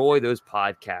enjoy those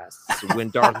podcasts when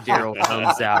Dark Daryl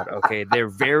comes out. Okay. They're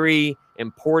very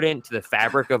important to the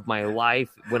fabric of my life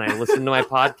when I listen to my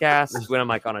podcasts, when I'm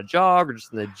like on a jog or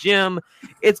just in the gym.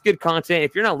 It's good content.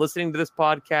 If you're not listening to this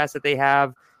podcast that they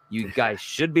have, you guys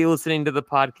should be listening to the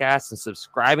podcast and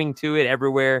subscribing to it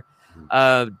everywhere.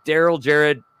 Daryl,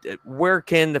 Jared, where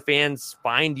can the fans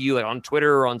find you, like on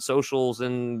Twitter or on socials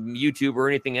and YouTube or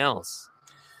anything else?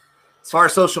 As far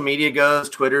as social media goes,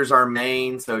 Twitter's our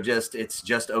main. So it's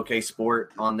just OK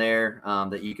Sport on there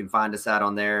that you can find us at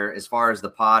on there. As far as the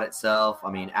pod itself,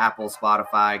 I mean, Apple,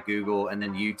 Spotify, Google, and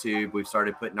then YouTube. We've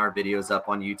started putting our videos up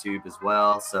on YouTube as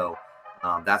well. So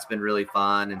that's been really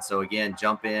fun. And so, again,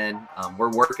 jump in.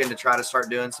 We're working to try to start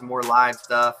doing some more live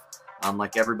stuff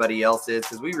like everybody else is,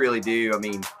 because we really do. I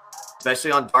mean,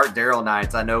 especially on Dark Daryl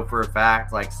nights, I know for a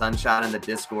fact, like Sunshine in the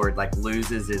Discord, like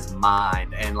loses his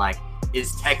mind. And like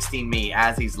is texting me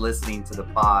as he's listening to the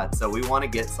pod. So we want to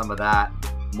get some of that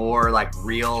more like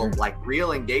real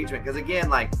engagement. Because again,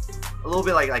 like a little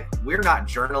bit like we're not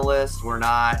journalists, we're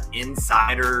not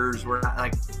insiders, we're not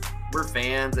like, we're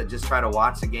fans that just try to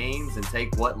watch the games and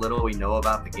take what little we know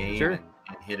about the game and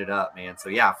hit it up, man. So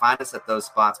yeah, find us at those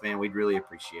spots, man. We'd really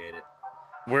appreciate it.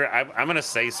 I'm going to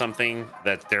say something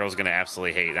that Daryl's going to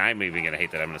absolutely hate. And I'm even going to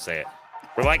hate that I'm going to say it.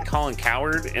 We're like Colin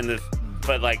Coward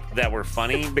but like that we're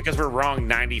funny because we're wrong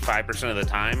 95% of the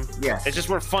time. Yes. It's just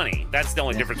we're funny. That's the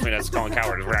only difference between us and Colin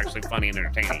Coward is we're actually funny and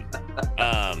entertaining.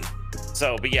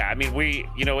 So, but yeah, I mean,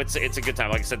 it's a good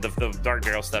time. Like I said, the Dark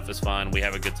Daryl stuff is fun. We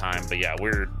have a good time, but yeah,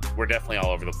 we're definitely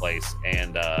all over the place.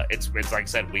 And it's like I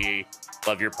said, we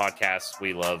love your podcast.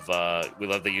 We love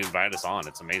that you invited us on.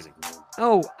 It's amazing.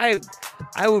 Oh,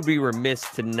 I would be remiss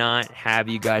to not have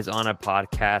you guys on a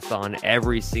podcast on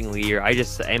every single year. I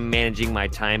just am managing my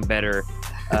time better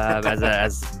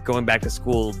as going back to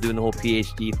school, doing the whole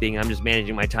PhD thing. I'm just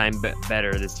managing my time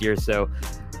better this year. So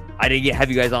I didn't have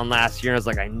you guys on last year, and I was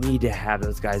like, I need to have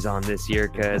those guys on this year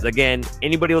because, again,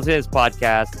 anybody listening to this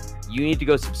podcast, you need to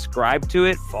go subscribe to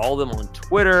it, follow them on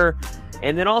Twitter,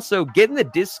 and then also get in the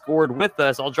Discord with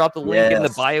us. I'll drop the link in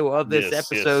the bio of this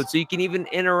episode so you can even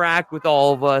interact with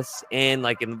all of us. And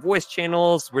like in the voice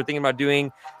channels, we're thinking about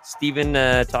doing, Steven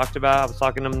talked about, I was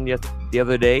talking to him the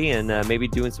other day, and maybe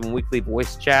doing some weekly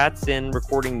voice chats and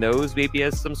recording those maybe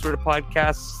as some sort of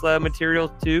podcast material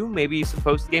too, maybe some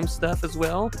post-game stuff as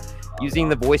well. Using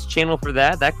the voice channel for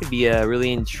that could be a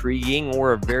really intriguing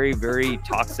or a very, very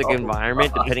toxic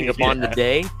environment depending upon the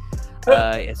day.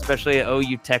 Especially at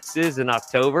OU Texas in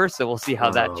October. So we'll see how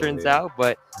that turns out.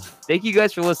 But thank you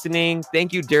guys for listening.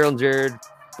 Thank you, Daryl and Jared,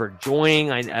 for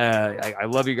joining. I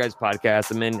love your guys'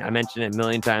 podcast. I mentioned it a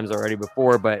million times already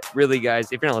before, but really,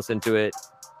 guys, if you're not listening to it,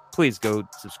 please go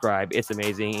subscribe. It's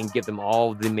amazing, and give them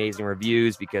all the amazing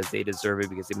reviews because they deserve it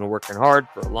because they've been working hard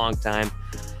for a long time.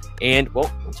 And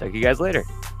we'll check you guys later.